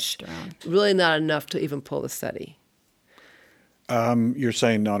much. Progesterone. Really, not enough to even pull the study. You're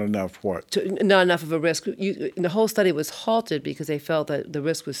saying not enough what? Not enough of a risk. The whole study was halted because they felt that the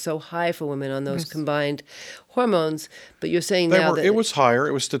risk was so high for women on those combined hormones. But you're saying that it was higher.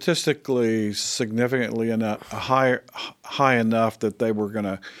 It was statistically significantly high enough that they were going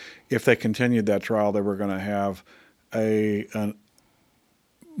to, if they continued that trial, they were going to have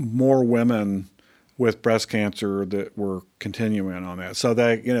more women with breast cancer that were continuing on that. So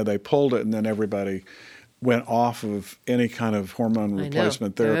they pulled it, and then everybody went off of any kind of hormone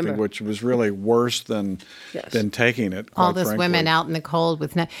replacement therapy, which was really worse than taking it. All those women out in the cold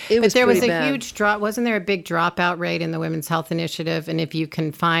with no. But there was a huge drop. Wasn't there a big dropout rate in the Women's Health Initiative? And if you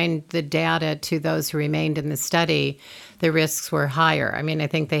can find the data to those who remained in the study, the risks were higher. I mean, I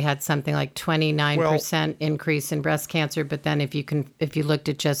think they had something like 29% increase in breast cancer. But then if you looked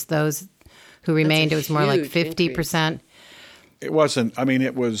at just those who remained, it was more like 50%. It wasn't. I mean,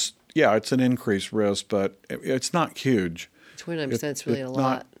 it was. Yeah, it's an increased risk, but it's not huge. 29% is really a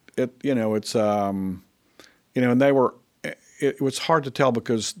lot. And they were. It was hard to tell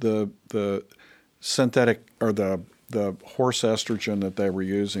because the synthetic or the horse estrogen that they were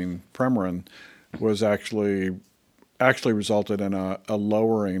using, Premarin, was actually resulted in a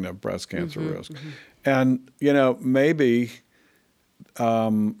lowering of breast cancer risk, and maybe.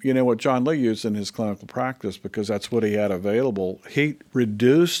 What John Lee used in his clinical practice, because that's what he had available, he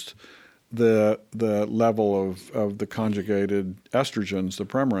reduced the level of the conjugated estrogens, the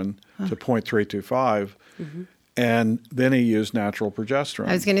Premarin, to 0.325, and then he used natural progesterone.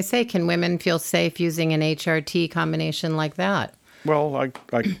 I was going to say, can women feel safe using an HRT combination like that? Well,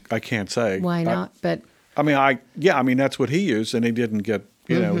 I can't say. Why not? That's what he used, and he didn't get.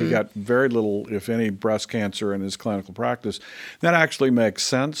 He got very little, if any, breast cancer in his clinical practice. That actually makes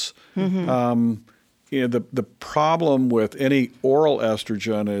sense. The problem with any oral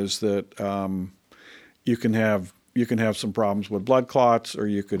estrogen is that you can have some problems with blood clots, or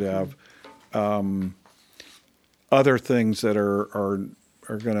you could have other things that are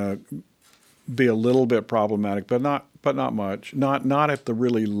going to be a little bit problematic, but not much. Not at the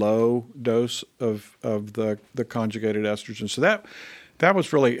really low dose of the conjugated estrogen. So that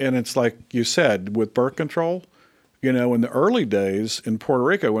was really, and it's like you said, with birth control, in the early days in Puerto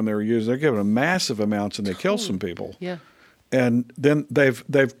Rico when they're giving them massive amounts and they kill some people. Yeah. And then they've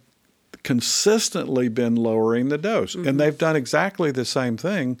consistently been lowering the dose. And they've done exactly the same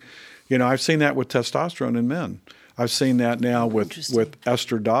thing. I've seen that with testosterone in men. I've seen that now with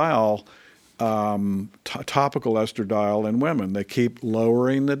estradiol, topical estradiol in women. They keep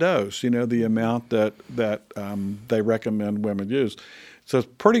lowering the dose, the amount that they recommend women use. So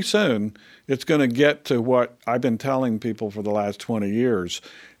pretty soon it's going to get to what I've been telling people for the last 20 years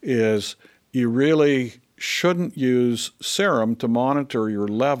is you really shouldn't use serum to monitor your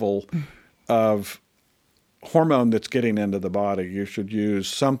level of hormone that's getting into the body. You should use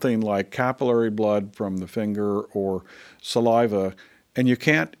something like capillary blood from the finger or saliva, and you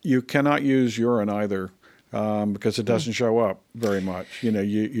cannot use urine either. Because it doesn't show up very much.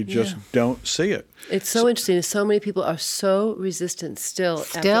 You just don't see it. It's so interesting. So many people are so resistant still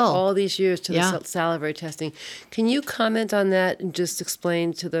after all these years to the salivary testing. Can you comment on that and just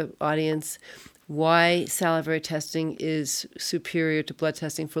explain to the audience why salivary testing is superior to blood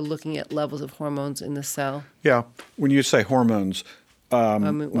testing for looking at levels of hormones in the cell? Yeah. When you say hormones,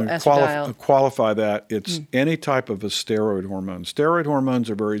 qualify that. It's any type of a steroid hormone. Steroid hormones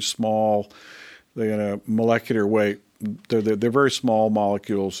are very small. They molecular weight. They're very small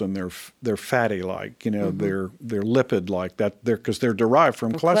molecules, and they're fatty like. They're lipid like that. Because they're derived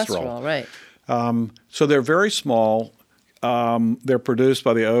from cholesterol. Right. So they're very small. They're produced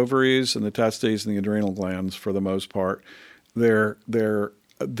by the ovaries and the testes and the adrenal glands for the most part. They're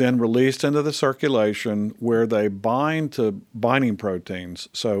then released into the circulation where they bind to binding proteins.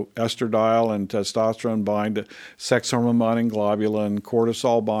 So estradiol and testosterone bind to sex hormone binding globulin.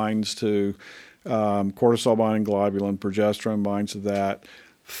 Cortisol binds to cortisol binding globulin. Progesterone binds to that.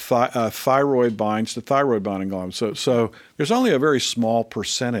 Thyroid binds to thyroid binding globulin. So there's only a very small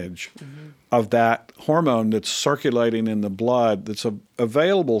percentage of that hormone that's circulating in the blood that's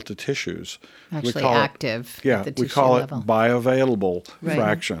available to tissues. Actually active. We call it bioavailable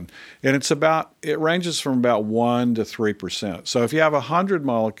fraction. And it ranges from about 1 to 3%. So if you have 100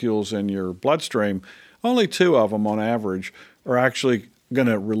 molecules in your bloodstream, only 2 of them on average are actually going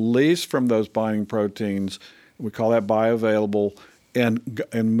to release from those binding proteins. We call that bioavailable and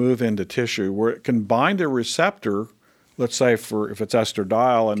move into tissue where it can bind a receptor. Let's say if it's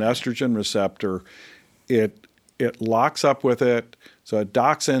estradiol, an estrogen receptor, it locks up with it, so it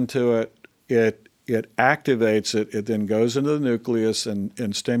docks into it, it activates it, it then goes into the nucleus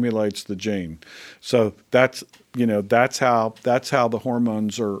and stimulates the gene. So that's that's how the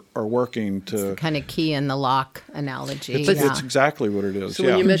hormones are working to. Kind of key in the lock analogy. It's exactly what it is. So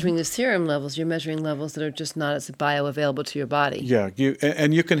when you're measuring the serum levels, you're measuring levels that are just not as bioavailable to your body. Yeah,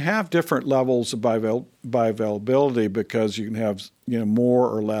 you can have different levels of bioavailability because you can have more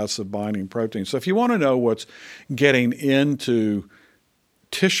or less of binding protein. So if you want to know what's getting into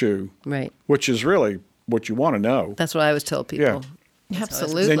tissue, right, which is really what you want to know. That's what I always tell people. Yeah.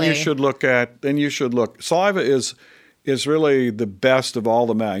 Absolutely. Then you should look. Saliva is really the best of all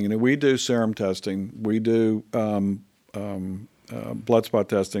the we do serum testing, we do blood spot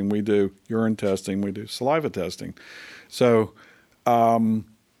testing, we do urine testing, we do saliva testing. So of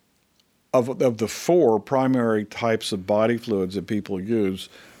the 4 primary types of body fluids that people use,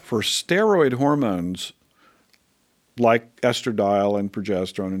 for steroid hormones like estradiol and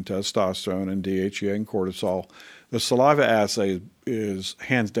progesterone and testosterone and DHEA and cortisol, the saliva assay is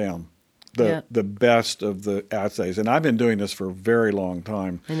hands down the best of the assays. And I've been doing this for a very long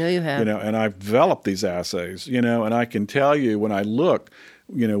time. I know you have. And I've developed these assays, and I can tell you when I look,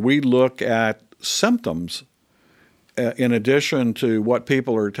 we look at symptoms in addition to what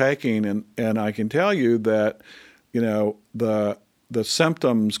people are taking. And I can tell you that, the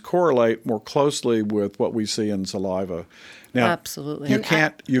symptoms correlate more closely with what we see in saliva. Now, absolutely. You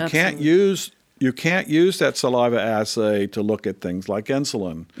can't use that saliva assay to look at things like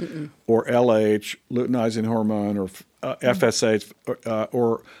insulin or LH, luteinizing hormone, or FSH,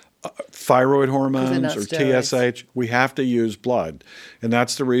 or thyroid hormones or TSH. We have to use blood, and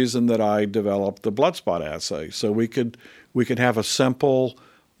that's the reason that I developed the blood spot assay. So we could have a simple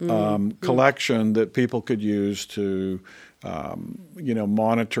collection that people could use to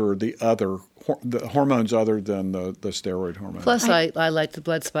monitor the hormones other than the steroid hormones. Plus, I like the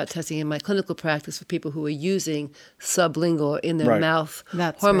blood spot testing in my clinical practice for people who are using sublingual in their mouth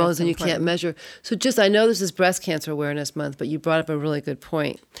hormones and you can't measure. So I know this is Breast Cancer Awareness Month, but you brought up a really good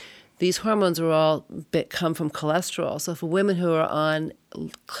point. These hormones are all come from cholesterol. So for women who are on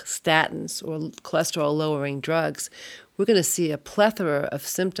statins or cholesterol-lowering drugs, we're going to see a plethora of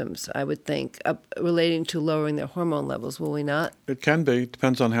symptoms, I would think, relating to lowering their hormone levels, will we not? It can be. It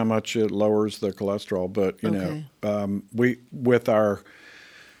depends on how much it lowers the cholesterol. But, we with our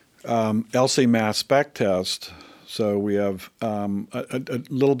LC mass spec test, so we have a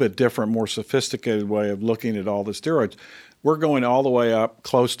little bit different, more sophisticated way of looking at all the steroids. We're going all the way up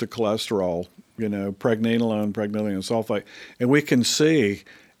close to cholesterol, pregnenolone, sulfate, and we can see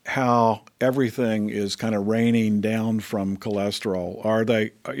how everything is kind of raining down from cholesterol.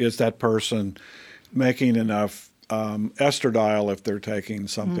 Is that person making enough estradiol if they're taking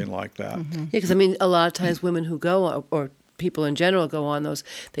something like that? Yeah, because a lot of times women who go, or people in general go on those,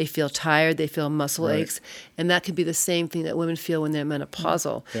 they feel tired, they feel muscle aches, and that could be the same thing that women feel when they're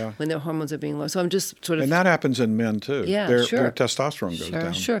menopausal, when their hormones are being low. So I'm just sort of... And that happens in men too. Yeah, their testosterone goes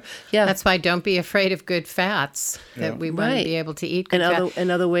down. Sure, yeah. That's why don't be afraid of good fats, that we want to be able to eat good fats.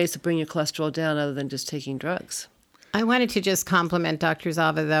 And other ways to bring your cholesterol down other than just taking drugs. I wanted to just compliment Dr.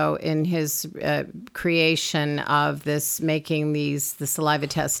 Zava, though, in his creation of making the saliva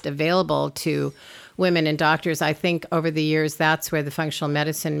test available to women and doctors. I think over the years, that's where the functional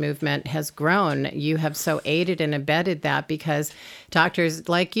medicine movement has grown. You have so aided and abetted that because doctors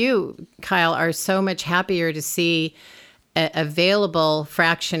like you, Kyle, are so much happier to see available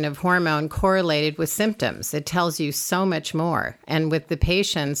fraction of hormone correlated with symptoms. It tells you so much more. And with the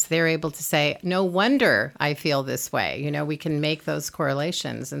patients, they're able to say, no wonder I feel this way. We can make those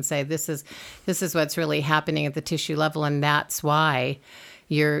correlations and say, this is what's really happening at the tissue level, and that's why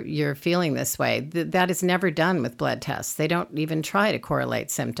you're feeling this way. That is never done with blood tests. They don't even try to correlate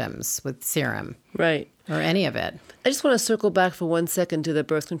symptoms with serum. Right. Or any of it. I just want to circle back for 1 second to the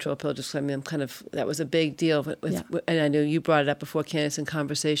birth control pill. That was a big deal. And I know you brought it up before, Candace, in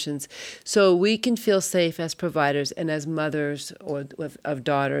conversations. So we can feel safe as providers and as mothers of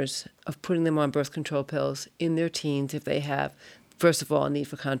daughters of putting them on birth control pills in their teens if they have, first of all, a need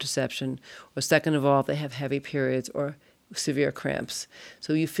for contraception, or second of all, if they have heavy periods or severe cramps.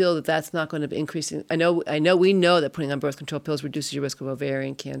 So you feel that that's not going to be increasing. We know that putting on birth control pills reduces your risk of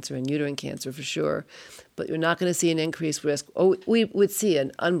ovarian cancer and uterine cancer for sure, but you're not going to see an increased risk. We would see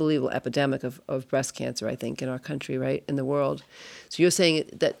an unbelievable epidemic of breast cancer, I think, in our country, right, in the world. So you're saying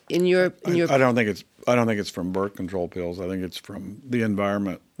that in your I don't think it's from birth control pills. I think it's from the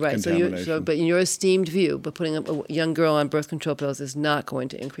environment. Right. But in your esteemed view, putting a young girl on birth control pills is not going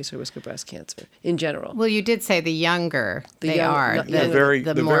to increase her risk of breast cancer in general. Well, you did say the younger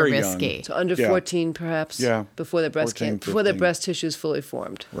the more risky. Young. So under 14, perhaps. Yeah. Before the breast tissue is fully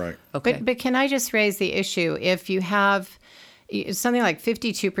formed. Right. Okay. But can I just raise the issue? If something like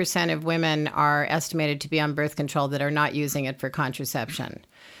 52% of women are estimated to be on birth control that are not using it for contraception.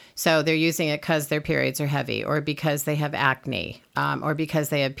 So they're using it because their periods are heavy, or because they have acne, or because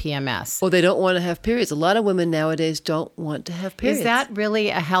they have PMS. Or they don't want to have periods. A lot of women nowadays don't want to have periods. Is that really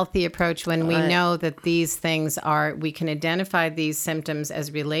a healthy approach when we know that these things we can identify these symptoms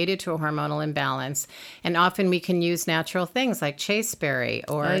as related to a hormonal imbalance, and often we can use natural things like chasteberry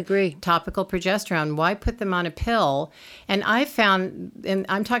or I agree. topical progesterone. Why put them on a pill? And I found, and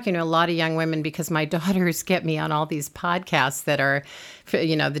I'm talking to a lot of young women because my daughters get me on all these podcasts that are,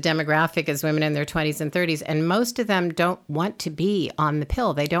 the demographic is women in their 20s and 30s, and most of them don't want to be on the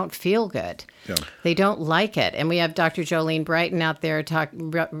pill. They don't feel good. Yeah. They don't like it. And we have Dr. Jolene Brighton out there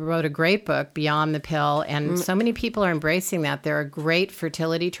wrote a great book, Beyond the Pill, and so many people are embracing that. There are great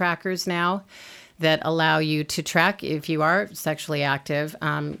fertility trackers now that allow you to track if you are sexually active.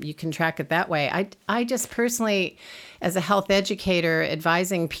 You can track it that way. I just personally, as a health educator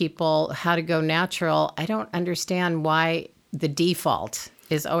advising people how to go natural, I don't understand why the default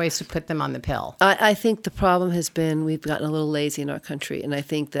is always to put them on the pill. I think the problem has been we've gotten a little lazy in our country, and I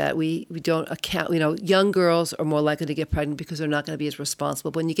think that we don't account. Young girls are more likely to get pregnant because they're not going to be as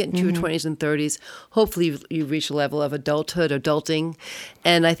responsible. But when you get into your 20s and 30s, hopefully you reach a level of adulthood, adulting,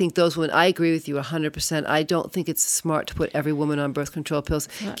 and I think those women. I agree with you 100%. I don't think it's smart to put every woman on birth control pills.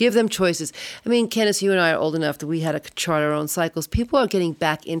 Yeah. Give them choices. I mean, Candace, you and I are old enough that we had to chart our own cycles. People are getting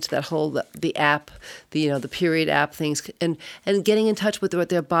back into that whole the app, the period app things, and getting in touch with what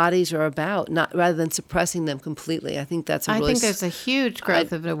their bodies are about, not rather than suppressing them completely. I think that's I think there's a huge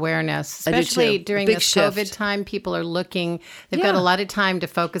growth of awareness, especially during this shift. COVID time. People are looking, they've got a lot of time to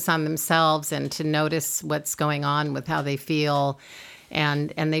focus on themselves and to notice what's going on with how they feel.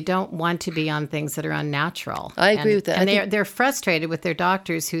 And they don't want to be on things that are unnatural. I agree with that. And they're frustrated with their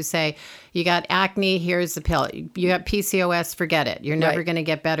doctors who say, you got acne, here's the pill. You got PCOS, forget it. You're never going to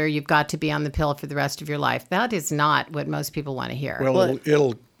get better. You've got to be on the pill for the rest of your life. That is not what most people want to hear. Well,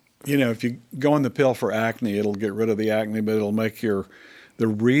 it'll if you go on the pill for acne, it'll get rid of the acne, but it'll make the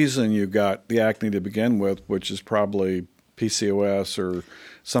reason you got the acne to begin with, which is probably PCOS or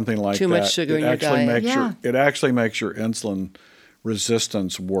something like that. Too much sugar in your diet. It actually makes your insulin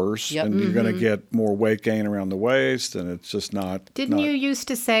resistance worse, and you're going to get more weight gain around the waist, and it's just not. Didn't you used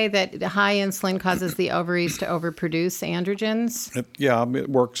to say that high insulin causes the ovaries to overproduce androgens? It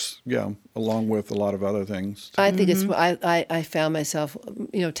works. Along with a lot of other things. I think it's. I found myself,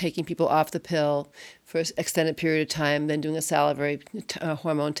 taking people off the pill for an extended period of time, then doing a salivary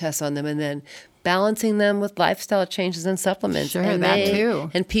hormone test on them, and then balancing them with lifestyle changes and supplements. Sure, that too.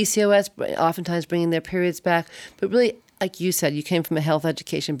 And PCOS, oftentimes bringing their periods back, but really. Like you said, you came from a health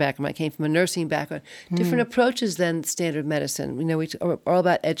education background. I came from a nursing background. Different approaches than standard medicine. We are all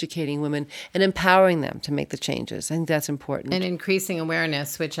about educating women and empowering them to make the changes. I think that's important. And increasing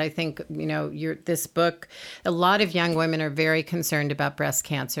awareness, which I think, this book, a lot of young women are very concerned about breast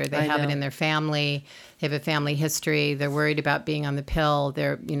cancer. They have it in their family. They have a family history. They're worried about being on the pill.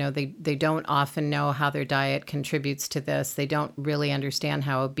 They don't often know how their diet contributes to this. They don't really understand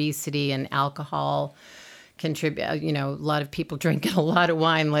how obesity and alcohol contribute. A lot of people drinking a lot of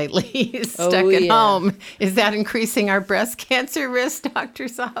wine lately, stuck at home. Is that increasing our breast cancer risk, Dr.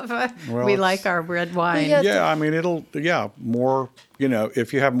 Sava? Well, we like our red wine. It'll more.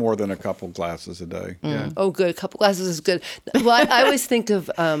 If you have more than a couple glasses a day. Yeah. Oh, good. A couple glasses is good. Well, I always think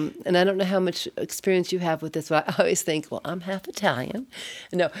of, and I don't know how much experience you have with this, but I always think, well, I'm half Italian.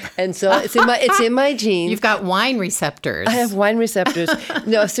 No, and so it's in my genes. You've got wine receptors. I have wine receptors.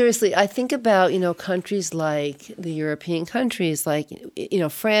 No, seriously, I think about, countries like the European countries, like,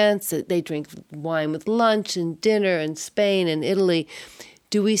 France, they drink wine with lunch and dinner, and Spain and Italy.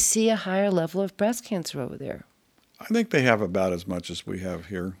 Do we see a higher level of breast cancer over there? I think they have about as much as we have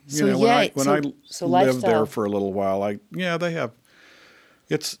here. When I lived there for a little while, they have.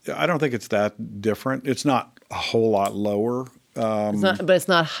 I don't think it's that different. It's not a whole lot lower. But it's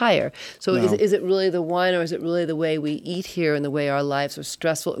not higher. So no. Is it really the wine, or is it really the way we eat here and the way our lives are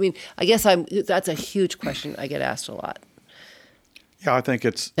stressful? I mean, I guess that's a huge question I get asked a lot. Yeah, I think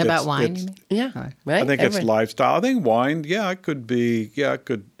it's about wine. Right. I think it's lifestyle. I think wine. It could be.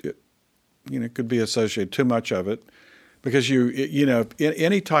 It could be associated too much of it, because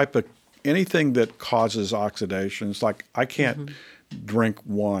anything that causes oxidation. It's like I can't drink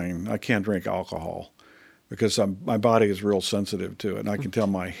wine. I can't drink alcohol because my body is real sensitive to it, and I can tell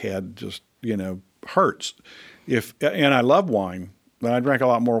my head just hurts. And I love wine, but I drank a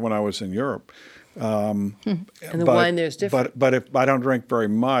lot more when I was in Europe. And the wine there's different. But if I don't drink very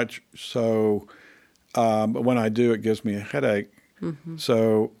much, so but when I do, it gives me a headache.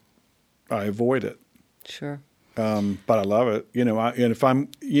 So I avoid it. Sure. But I love it. And if I'm,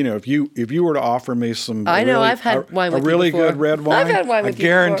 if you were to offer me some, I know I've had wine with a really you before. good red wine, I've had wine with I you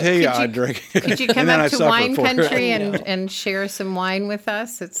guarantee before. I'd drink it. Could you come up to wine country and share some wine with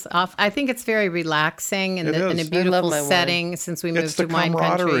us? It's off. I think it's very relaxing and in a beautiful setting. Since we moved to wine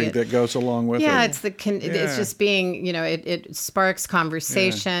country, it's the camaraderie that goes along with it. It's it's just being, it sparks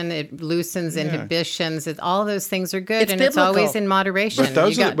conversation. Yeah. It loosens inhibitions. All those things are good, it's always in moderation.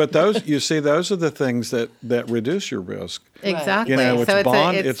 But those you see, those are the things that reduce your risk. Exactly. It's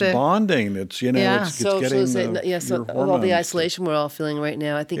bonding. It's it's getting all the isolation we're all feeling right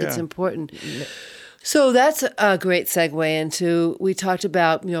now. I think it's important. So that's a great segue into, we talked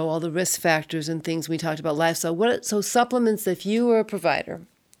about, all the risk factors and things. We talked about lifestyle. So supplements, if you were a provider,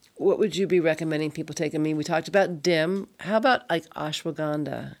 what would you be recommending people take? I mean, we talked about DIM. How about like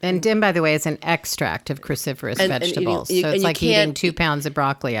ashwagandha? And DIM, by the way, is an extract of cruciferous vegetables. So it's like eating 2 pounds of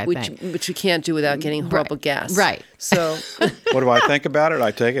broccoli, I think. Which you can't do without getting horrible gas. Right. So what do I think about it? I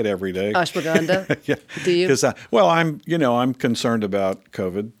take it every day. Ashwagandha? Yeah. Do you? Because I'm concerned about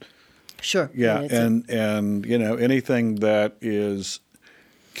COVID. Sure. Yeah, and anything that is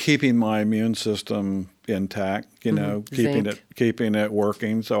keeping my immune system intact, keeping it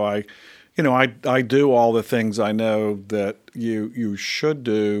working. So I do all the things I know that you should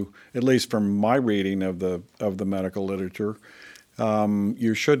do, at least from my reading of the medical literature.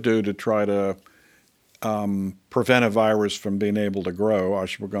 You should do to try to prevent a virus from being able to grow.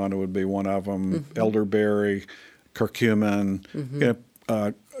 Ashwagandha would be one of them. Elderberry, curcumin,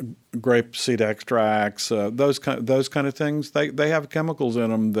 grape seed extracts, those kind of things. They have chemicals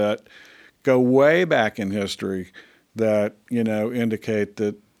in them that go way back in history that indicate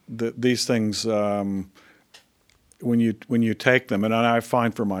that these things when you take them, and I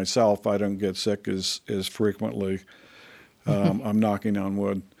find for myself I don't get sick as frequently. I'm knocking on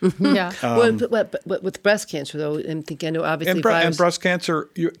wood. Yeah. But with breast cancer, though, I'm thinking, obviously, and breast cancer.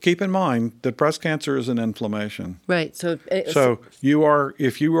 Keep in mind that breast cancer is an inflammation. Right. So if you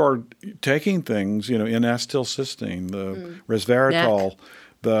are taking things, N-acetylcysteine, the resveratrol,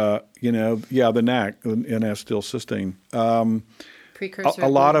 the NAC, N-acetylcysteine. Precursor. A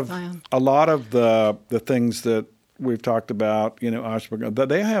lot of the things that we've talked about, ashwagandha,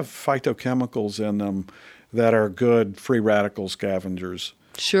 they have phytochemicals in them that are good free radical scavengers.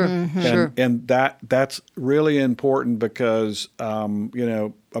 Sure, sure. And that's really important because,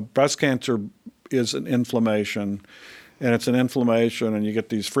 breast cancer is an inflammation, and it's an inflammation, and you get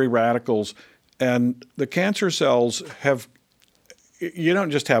these free radicals. And the cancer cells you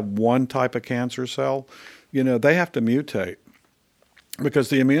don't just have one type of cancer cell. They have to mutate. Because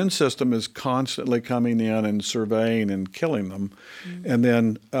the immune system is constantly coming in and surveying and killing them, and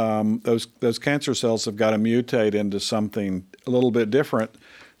then those cancer cells have got to mutate into something a little bit different,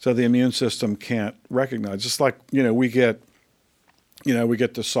 so the immune system can't recognize. Just like we get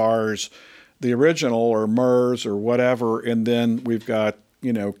the SARS, the original, or MERS or whatever, and then we've got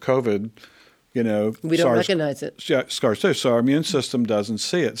COVID. We don't recognize it. SARS-2. So our immune system doesn't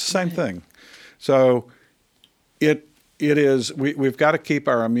see it. It's the same thing. So it is. We've got to keep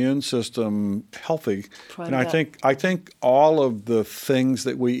our immune system healthy, and I think all of the things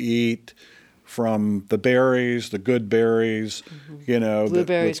that we eat, from the berries, the good berries,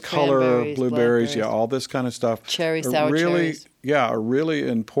 blueberries, the color, blueberries, blackberries, all this kind of stuff. Sour cherries. Yeah, are really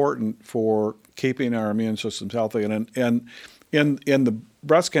important for keeping our immune systems healthy. And in the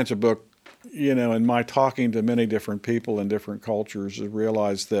breast cancer book, in my talking to many different people in different cultures, I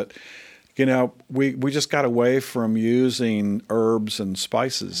realized that. We just got away from using herbs and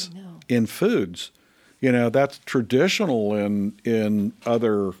spices in foods. That's traditional in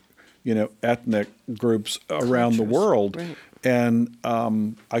other, ethnic groups around the world. Right. And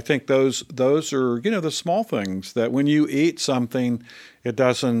I think those are, the small things that when you eat something, it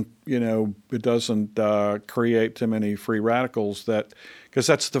doesn't create too many free radicals because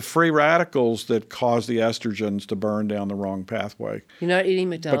that's the free radicals that cause the estrogens to burn down the wrong pathway. You're not eating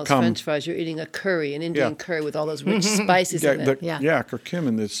McDonald's French fries. You're eating a curry, an Indian curry with all those rich spices in it.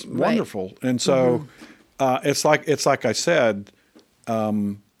 Curcumin is wonderful. And so it's like I said,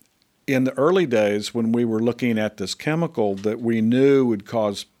 in the early days when we were looking at this chemical that we knew would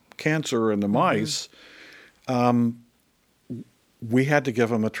cause cancer in the mice, we had to give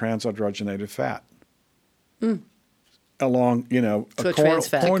them a transhydrogenated fat. Along, a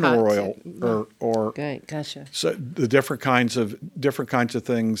corn oil or okay, gotcha. So the different kinds of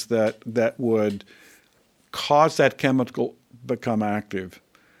things that would cause that chemical become active,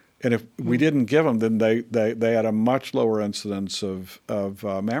 and if we didn't give them, then they had a much lower incidence of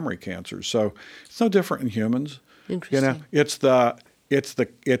mammary cancer. So it's no different in humans. Interesting. It's the it's the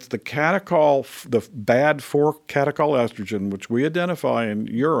catechol, the bad 4-catechol estrogen, which we identify in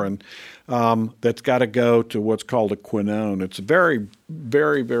urine, that's got to go to what's called a quinone. It's a very,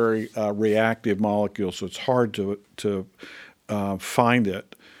 very, very reactive molecule, so it's hard to find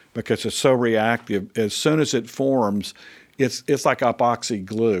it because it's so reactive. As soon as it forms, it's like epoxy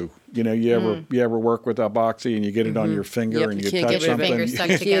glue. You know, you ever work with epoxy and you get it on your finger and you can't touch get your something. fingers stuck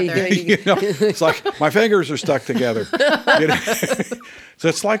together. You know, it's like my fingers are stuck together. You know? So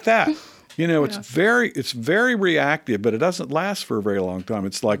it's like that. You know, it's very reactive, but it doesn't last for a very long time.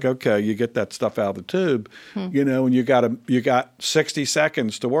 It's like, okay, you get that stuff out of the tube, you know, and you got 60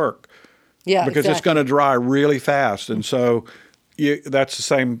 seconds to work. Yeah, because it's going to dry really fast, and so that's the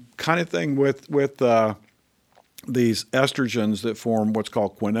same kind of thing with these estrogens that form what's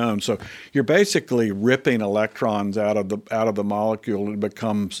called quinone. So you're basically ripping electrons out of the molecule, and it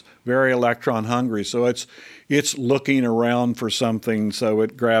becomes very electron hungry. So it's looking around for something, so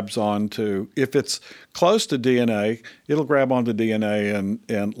it grabs onto. If it's close to DNA, it'll grab onto DNA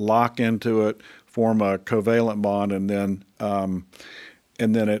and lock into it, form a covalent bond, and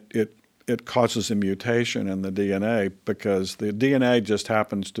then it causes a mutation in the DNA because the DNA just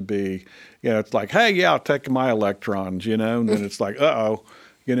happens to be, you know, it's like, hey, yeah, I'll take my electrons, you know, and then it's like, uh-oh,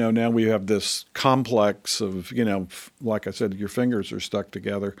 you know, now we have this complex of, you know, like I said, your fingers are stuck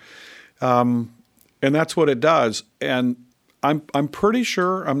together. And that's what it does. And I'm pretty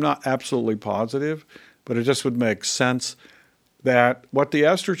sure, I'm not absolutely positive, but it just would make sense that what the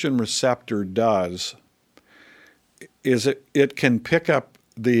estrogen receptor does is it can pick up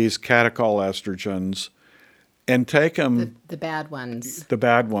these catechol estrogens and take them, the bad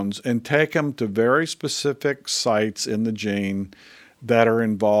ones, and take them to very specific sites in the gene that are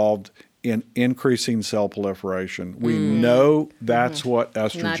involved in increasing cell proliferation. We know that's what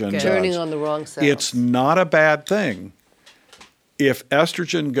estrogen does. Turning on the wrong cells. It's not a bad thing. If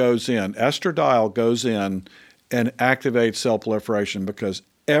estrogen goes in, estradiol goes in and activates cell proliferation because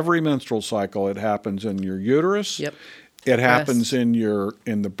every menstrual cycle it happens in your uterus. Yep. It happens in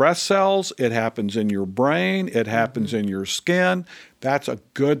the breast cells. It happens in your brain. It happens in your skin. That's a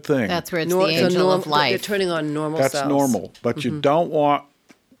good thing. That's where it's the angel of life. You're turning on normal cells. That's normal. But you don't want,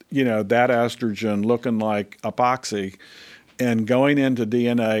 you know, that estrogen looking like epoxy and going into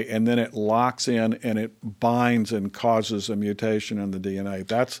DNA, and then it locks in and it binds and causes a mutation in the DNA.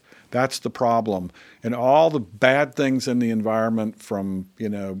 That's the problem. And all the bad things in the environment from, you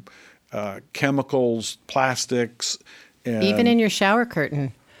know, chemicals, plastics, and even in your shower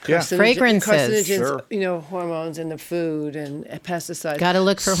curtain. Yeah. Fragrances. Carcinogens, Sure. you know, hormones in the food and pesticides. Got to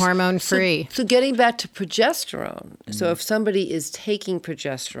look for hormone free. So getting back to progesterone. So if somebody is taking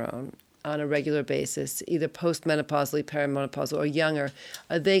progesterone on a regular basis, either postmenopausally, perimenopausal, or younger,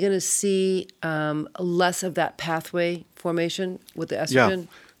 are they going to see less of that pathway formation with the estrogen? Yeah.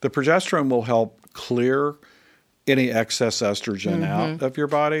 The progesterone will help clear any excess estrogen out of your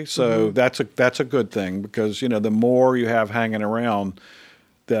body. So that's a good thing because, you know, the more you have hanging around,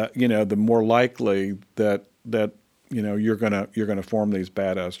 the more likely that you know you're gonna form these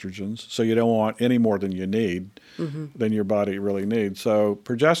bad estrogens. So you don't want any more than you need, than your body really needs. So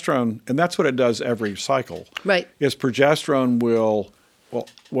progesterone, and that's what it does every cycle. Right. Is progesterone will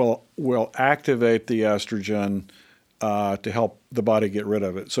activate the estrogen to help the body get rid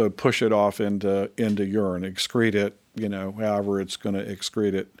of it. So push it off into urine, excrete it, you know, however it's going to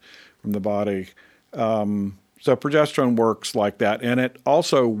excrete it from the body. So progesterone works like that. And it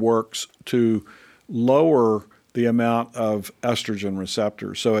also works to lower the amount of estrogen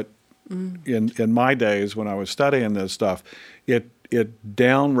receptors. So it, in my days when I was studying this stuff, it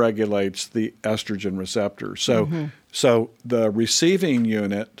downregulates the estrogen receptor. So the receiving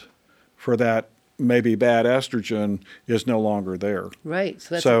unit for that maybe bad estrogen is no longer there. Right.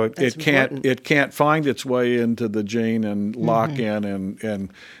 So it can't find its way into the gene and lock in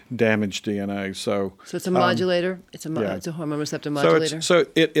and damage DNA. So it's a modulator. It's a hormone receptor modulator. So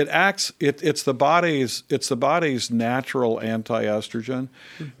it acts. It's the body's natural anti-estrogen,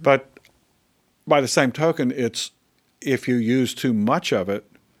 but by the same token, it's if you use too much of it,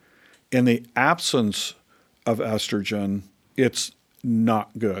 in the absence of estrogen, it's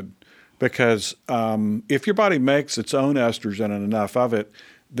not good. Because if your body makes its own estrogen and enough of it,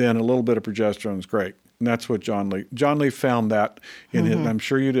 then a little bit of progesterone is great. And that's what John Lee found that in his, and I'm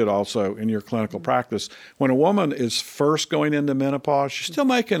sure you did also in your clinical practice. When a woman is first going into menopause, she's still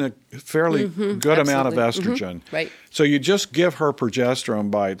making a fairly good amount of estrogen. Right. So you just give her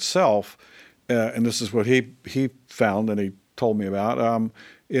progesterone by itself, and this is what he found and he told me about,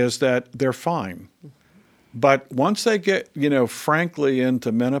 is that they're fine. But once they get, frankly,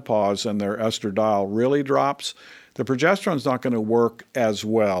 into menopause and their estradiol really drops, the progesterone's not going to work as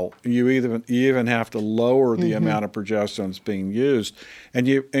well. You even have to lower the amount of progesterone that's being used, and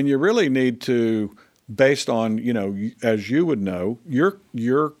you really need to, based on, as you would know,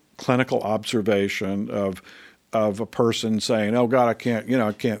 your clinical observation of a person saying, "Oh God, I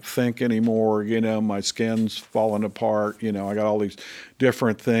can't think anymore. My skin's falling apart. I got all these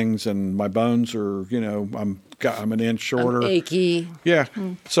different things, and my bones are, I'm an inch shorter, I'm achy." Yeah.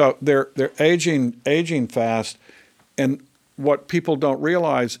 So they're aging fast, and what people don't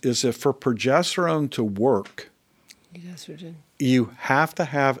realize is that for progesterone to work, Estrogen. you have to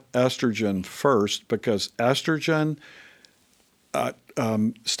have estrogen first, because estrogen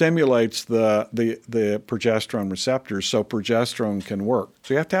stimulates the progesterone receptors, so progesterone can work.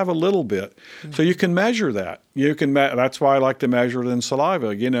 So you have to have a little bit. So you can measure that. That's why I like to measure it in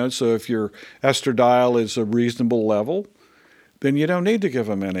saliva. So if your estradiol is a reasonable level, then you don't need to give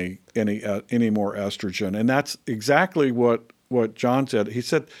them any more estrogen. And that's exactly what John said. He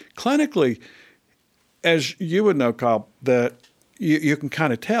said clinically, as you would know, Kyle, that you can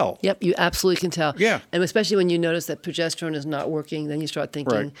kind of tell. Yep, you absolutely can tell. Yeah. And especially when you notice that progesterone is not working, then you start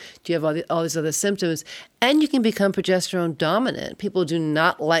thinking, Right. do you have all these other symptoms? And you can become progesterone dominant. People do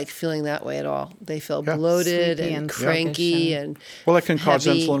not like feeling that way at all. They feel bloated Sleepy and and cranky sluggish and Well, it can cause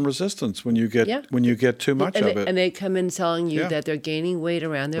heavy. insulin resistance when you get Yeah. too much and of they, it. And they come in telling you Yeah. that they're gaining weight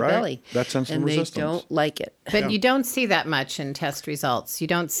around their Right. belly. That's insulin and resistance. they don't like it. But you don't see that much in test results. You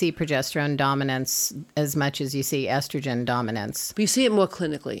don't see progesterone dominance as much as you see estrogen dominance. But you see it more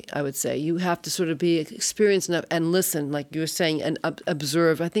clinically, I would say. You have to sort of be experienced enough and listen, like you were saying, and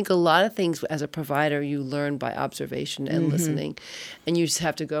observe. I think a lot of things as a provider you learn by observation and listening, and you just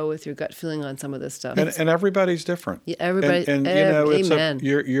have to go with your gut feeling on some of this stuff. And everybody's different. Yeah, everybody- And amen.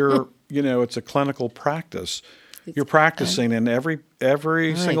 it's a clinical practice. You're practicing, and every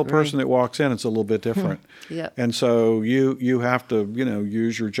single agree. person that walks in, it's a little bit different. Yeah. And so you have to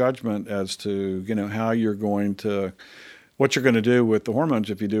use your judgment as to how you're going to, what you're going to do with the hormones,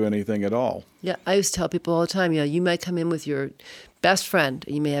 if you do anything at all. Yeah, I used to tell people all the time, you might come in with your best friend,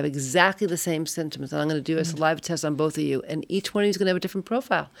 and you may have exactly the same symptoms, and I'm going to do a saliva test on both of you, and each one of you is going to have a different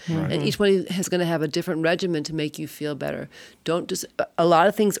profile, and each one of you is going to have a different regimen to make you feel better. A lot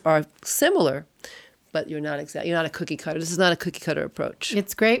of things are similar, but you're not a cookie cutter. This is not a cookie cutter approach.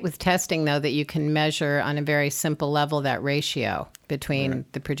 It's great with testing, though, that you can measure on a very simple level that ratio between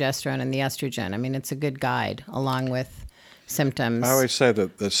the progesterone and the estrogen. I mean, it's a good guide along with symptoms. I always say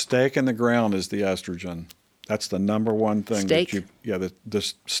that the stake in the ground is the estrogen. That's the number one thing. Stake?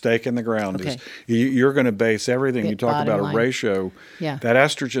 The stake in the ground Okay. is you're going to base everything. You talk Bottom about line. a ratio. Yeah. That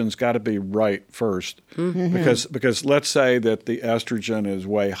estrogen's got to be right first, because let's say that the estrogen is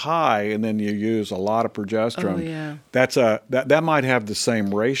way high, and then you use a lot of progesterone. Oh, yeah. That might have the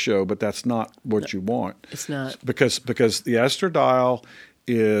same ratio, but that's not what you want. It's not. Because the estradiol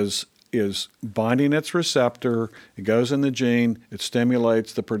is binding its receptor. It goes in the gene. It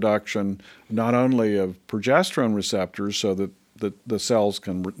stimulates the production not only of progesterone receptors, so that the cells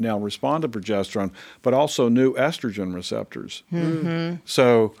can now respond to progesterone, but also new estrogen receptors.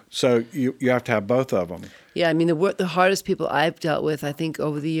 So you have to have both of them. Yeah, I mean, the hardest people I've dealt with, I think,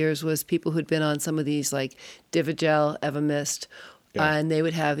 over the years was people who'd been on some of these, like Divigel, Evamist, and they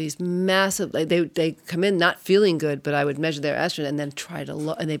would have these massive, like they come in not feeling good, but I would measure their estrogen and then try to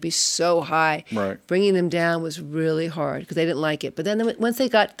and they'd be so high. Right. Bringing them down was really hard because they didn't like it. But then once they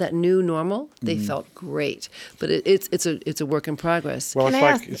got that new normal, they felt great. But it's a work in progress. Well, Can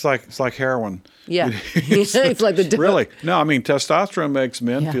I it's like heroin. Yeah, it's like the Really? No, I mean, testosterone makes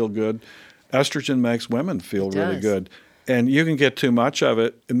men Yeah. feel good. Estrogen makes women feel It really does. good. And you can get too much of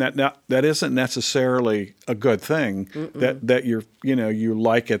it, and that isn't necessarily a good thing. That you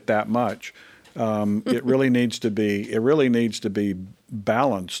like it that much. It really needs to be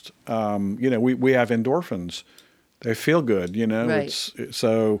balanced. We have endorphins; they feel good. Right.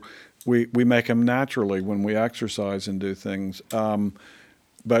 So we make them naturally when we exercise and do things.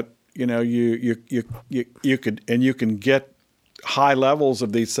 But you can get high levels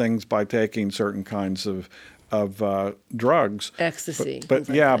of these things by taking certain kinds of drugs. Ecstasy. But things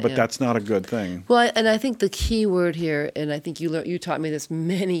like yeah, that, but that's not a good thing. Well, and I think the key word here, and I think you taught me this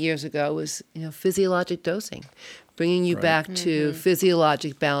many years ago, was physiologic dosing, bringing you back to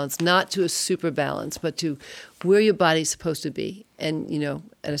physiologic balance, not to a super balance, but to where your body's supposed to be, and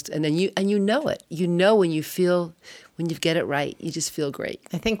then you know it. You know when you get it right, you just feel great.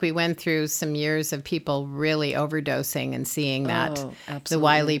 I think we went through some years of people really overdosing and seeing that. Oh, The absolutely.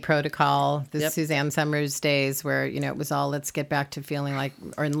 Wiley protocol, the Yep. Suzanne Summers days where, it was all let's get back to feeling like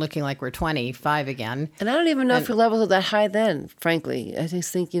or looking like we're 25 again. And I don't even know if your levels are that high then, frankly. I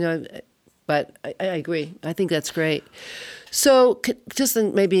just think, But I agree. I think that's great. So just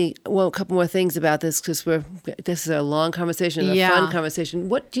maybe a couple more things about this, because this is a long conversation, a fun conversation.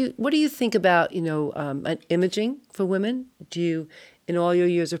 What do you think about imaging for women? Do you, in all your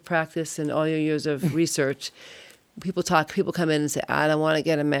years of practice and all your years of research, people come in and say, I don't want to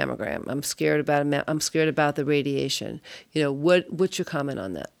get a mammogram. I'm scared about the radiation. What's your comment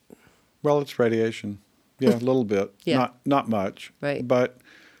on that? Well, it's radiation. Yeah, a little bit. Yeah. Not much. Right. But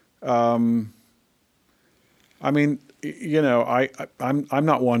I mean, I'm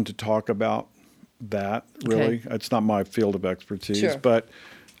not one to talk about that, really. Okay. It's not my field of expertise. Sure. But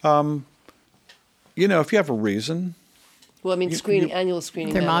if you have a reason. Well, I mean, annual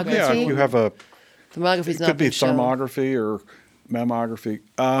screening. Thermography? Yeah, if you have a Thermography's it not could be been shown. thermography or mammography.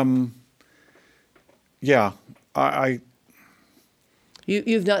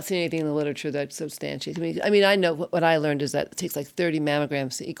 You've not seen anything in the literature that substantiates. I mean, I know what I learned is that it takes like 30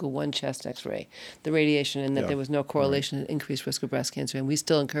 mammograms to equal one chest X-ray, the radiation, and that there was no correlation in increased risk of breast cancer. And we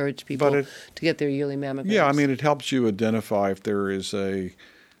still encourage people to get their yearly mammograms. Yeah, I mean, it helps you identify if there is a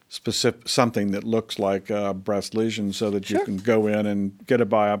specific something that looks like a breast lesion, so that you can go in and get a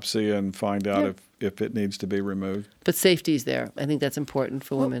biopsy and find out if it needs to be removed. But safety's there. I think that's important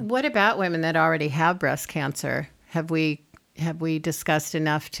for women. What about women that already have breast cancer? Have we discussed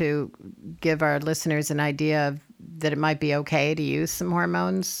enough to give our listeners an idea of that it might be okay to use some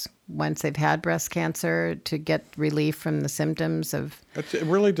hormones once they've had breast cancer to get relief from the symptoms of? It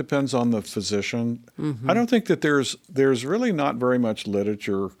really depends on the physician. Mm-hmm. I don't think that there's really not very much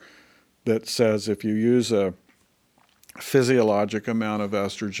literature that says if you use a physiologic amount of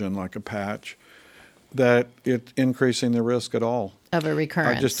estrogen, like a patch, that it's increasing the risk at all of a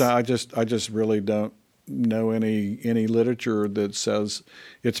recurrence. I just really don't know any literature that says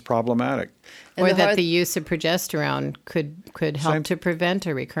it's problematic. Or that the use of progesterone could help to prevent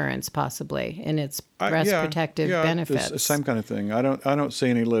a recurrence, possibly, in its breast protective benefits. It's the same kind of thing. I don't see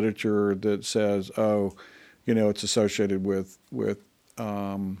any literature that says, it's associated with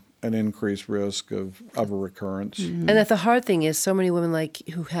an increased risk of a recurrence. Mm-hmm. And that the hard thing is, so many women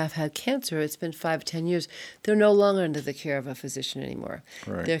who have had cancer, it's been 5-10 years, they're no longer under the care of a physician anymore.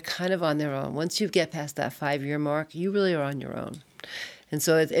 Right. They're kind of on their own. Once you get past that 5-year mark, you really are on your own. And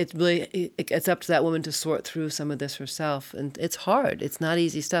so it's up to that woman to sort through some of this herself. And it's hard. It's not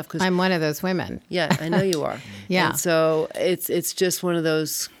easy stuff. 'Cause, I'm one of those women. Yeah, I know you are. Yeah. And so it's just one of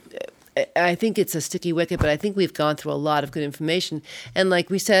those. I think it's a sticky wicket, but I think we've gone through a lot of good information. And like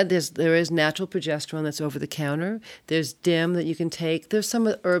we said, there is natural progesterone that's over the counter. There's DIM that you can take. There's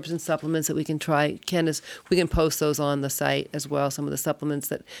some herbs and supplements that we can try. Candace, we can post those on the site as well, some of the supplements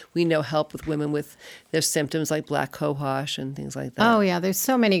that we know help with women with their symptoms, like black cohosh and things like that. Oh, yeah, there's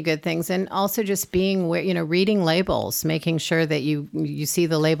so many good things. And also just being, reading labels, making sure that you see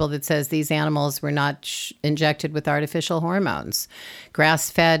the label that says these animals were not injected with artificial hormones.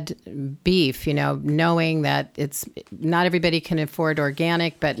 Grass-fed beef, knowing that it's not everybody can afford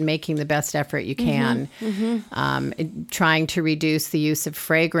organic, but making the best effort you can. Mm-hmm. Trying to reduce the use of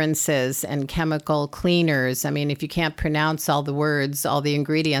fragrances and chemical cleaners. I mean, if you can't pronounce all the words, all the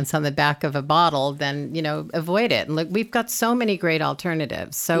ingredients on the back of a bottle, then, avoid it. And look, we've got so many great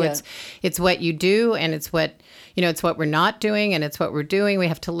alternatives. So it's what you do, and it's what we're not doing, and it's what we're doing. We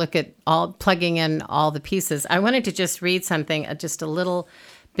have to look at plugging in all the pieces. I wanted to just read something, just a little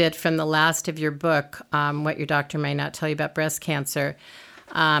bit from the last of your book, What Your Doctor May Not Tell You About Breast Cancer.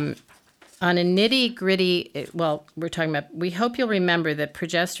 On a nitty-gritty, we're talking about, we hope you'll remember that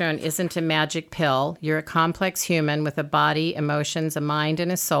progesterone isn't a magic pill. You're a complex human with a body, emotions, a mind,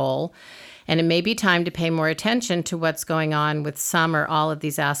 and a soul. And it may be time to pay more attention to what's going on with some or all of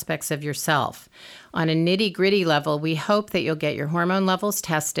these aspects of yourself. On a nitty-gritty level, we hope that you'll get your hormone levels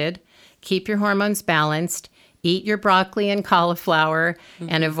tested, keep your hormones balanced, eat your broccoli and cauliflower,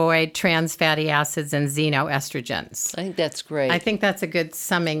 and avoid trans fatty acids and xenoestrogens. I think that's great. I think that's a good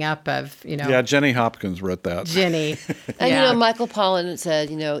summing up of, Yeah, Jenny Hopkins wrote that. Jenny. And, Michael Pollan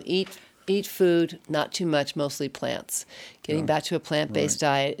said, eat food, not too much, mostly plants. Getting back to a plant-based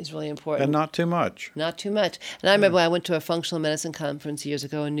diet is really important. And not too much. Not too much. And I remember when I went to a functional medicine conference years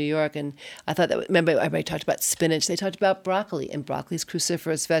ago in New York, and I thought remember everybody talked about spinach. They talked about broccoli, and broccoli is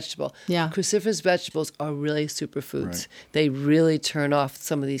cruciferous vegetable. Yeah. Cruciferous vegetables are really superfoods. Right. They really turn off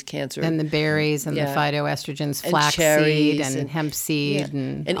some of these cancer. And the berries and the phytoestrogens, and flaxseed cherries and hemp seed.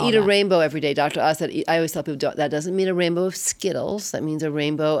 And eat a rainbow every day. Dr. Oz said, I always tell people, that doesn't mean a rainbow of Skittles. That means a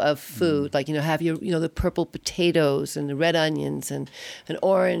rainbow of food. Like, have your, the purple potatoes and the red red onions and an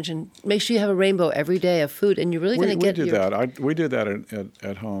orange, and make sure you have a rainbow every day of food, and you're really going to get. We do that. We do that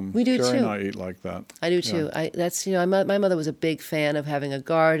at home. We do Sherry too. and I eat like that. I do too. That's my mother was a big fan of having a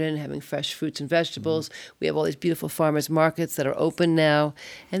garden, having fresh fruits and vegetables. Mm-hmm. We have all these beautiful farmers markets that are open now,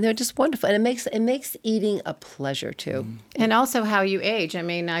 and they're just wonderful. And it makes eating a pleasure too. Mm-hmm. And also how you age. I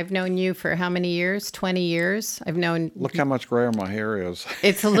mean, I've known you for how many years? 20 years. I've known. Look how much grayer my hair is.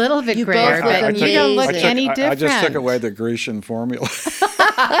 It's a little bit grayer, but you don't look any different. I just took away the Grecian formula.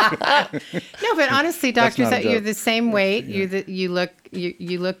 No, but honestly, Dr. Zava, you're the same weight. Yeah. You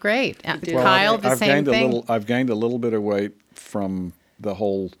look great. Well, Kyle, the same thing. I've gained a little bit of weight from the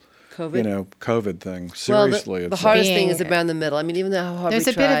whole COVID thing. Seriously, the hardest thing is around the middle. I mean, even though how hard there's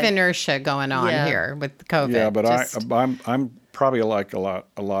a bit of inertia going on here with COVID. Yeah, but I'm probably like a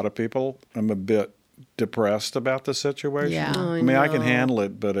lot of people. I'm a bit depressed about the situation. Yeah. I mean, I can handle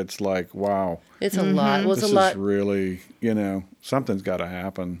it, but it's like, wow. It's a lot. Well, this is really, something's got to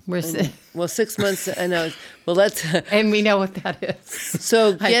happen. Well, 6 months, I know. Well, let's... and we know what that is.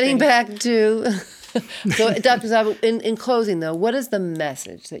 So getting back to... So, Dr. Zava, in closing, though, what is the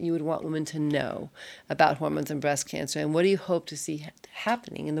message that you would want women to know about hormones and breast cancer? And what do you hope to see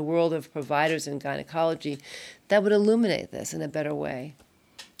happening in the world of providers in gynecology that would illuminate this in a better way?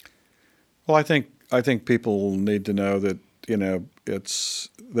 Well, I think people need to know that, it's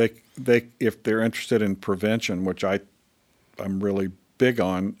they if they're interested in prevention, which I'm really big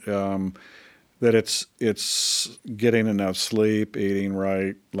on, that it's getting enough sleep, eating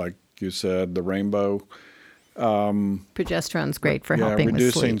right, like you said, the rainbow. Progesterone's great for helping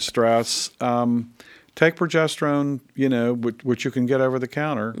with sleep. Reducing stress. Take progesterone, which you can get over the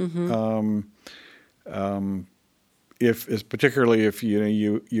counter. Mm-hmm. Particularly if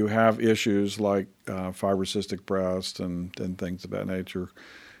you have issues like fibrocystic breast and things of that nature.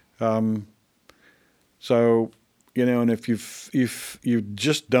 So, and if you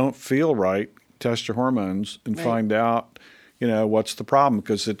just don't feel right, test your hormones and find out, what's the problem,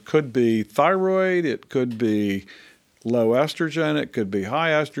 because it could be thyroid, it could be low estrogen, it could be high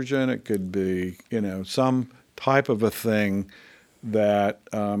estrogen, it could be, some type of a thing that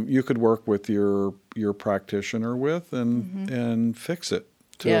you could work with your practitioner with and fix it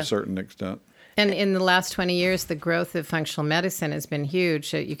to a certain extent. And in the last 20 years, the growth of functional medicine has been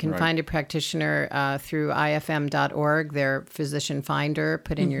huge. You can find a practitioner through ifm.org, their physician finder,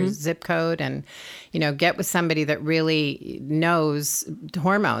 put in your zip code and, get with somebody that really knows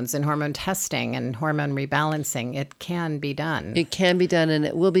hormones and hormone testing and hormone rebalancing. It can be done. It can be done, and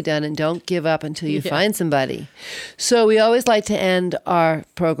it will be done, and don't give up until you find somebody. So we always like to end our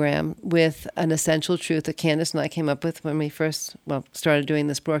program with an essential truth that Candace and I came up with when we first started doing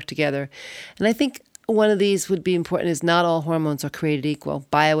this work together. And I think one of these would be important is not all hormones are created equal.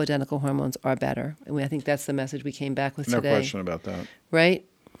 Bioidentical hormones are better. And I think that's the message we came back with today. No question about that. Right?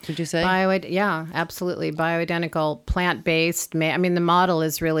 Would you say? Yeah, absolutely. Bioidentical, plant-based. The model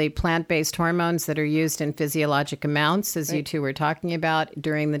is really plant-based hormones that are used in physiologic amounts, as you two were talking about,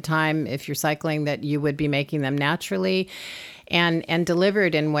 during the time, if you're cycling, that you would be making them naturally. And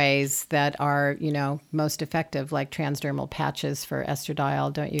delivered in ways that are, most effective, like transdermal patches for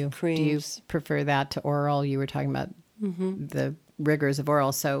estradiol, don't you? Creams. Do you prefer that to oral? You were talking about the rigors of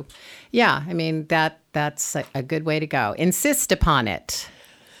oral. So, that's a good way to go. Insist upon it.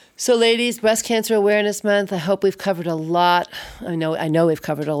 So, ladies, Breast Cancer Awareness Month. I hope we've covered a lot. I know we've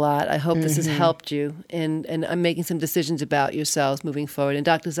covered a lot. I hope this has helped you, and I'm making some decisions about yourselves moving forward. And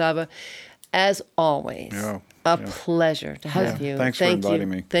Dr. Zava, as always, a pleasure to have you. Thanks for inviting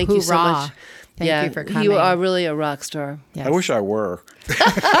me. Thank you so much. Thank you for coming. You are really a rock star. Yes. I wish I were.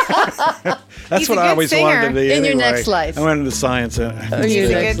 That's what I always wanted to be. In your next life. I went into science. He's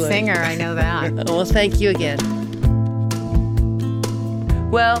a good singer. I know that. Well, thank you again.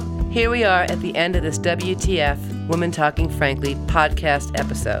 Well, here we are at the end of this WTF, Women Talking Frankly podcast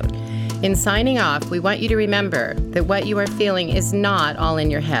episode. In signing off, we want you to remember that what you are feeling is not all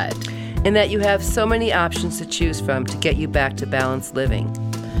in your head. And that you have so many options to choose from to get you back to balanced living.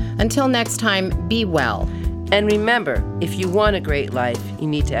 Until next time, be well. And remember, if you want a great life, you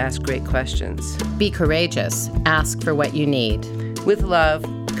need to ask great questions. Be courageous. Ask for what you need. With love,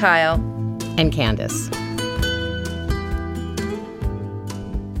 Kyle and Candace.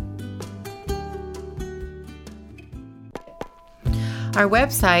 Our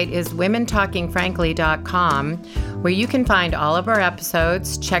website is womentalkingfrankly.com, where you can find all of our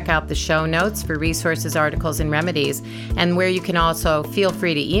episodes, check out the show notes for resources, articles, and remedies, and where you can also feel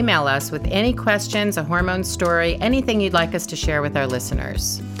free to email us with any questions, a hormone story, anything you'd like us to share with our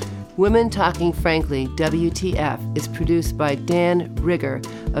listeners. Women Talking Frankly, WTF, is produced by Dan Rigger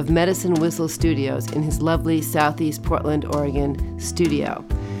of Medicine Whistle Studios in his lovely Southeast Portland, Oregon studio.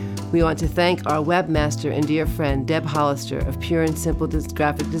 We want to thank our webmaster and dear friend, Deb Hollister of Pure and Simple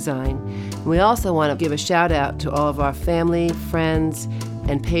Graphic Design. And we also want to give a shout out to all of our family, friends,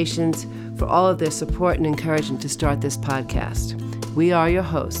 and patients for all of their support and encouragement to start this podcast. We are your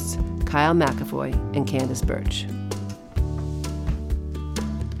hosts, Kyle McAvoy and Candace Birch.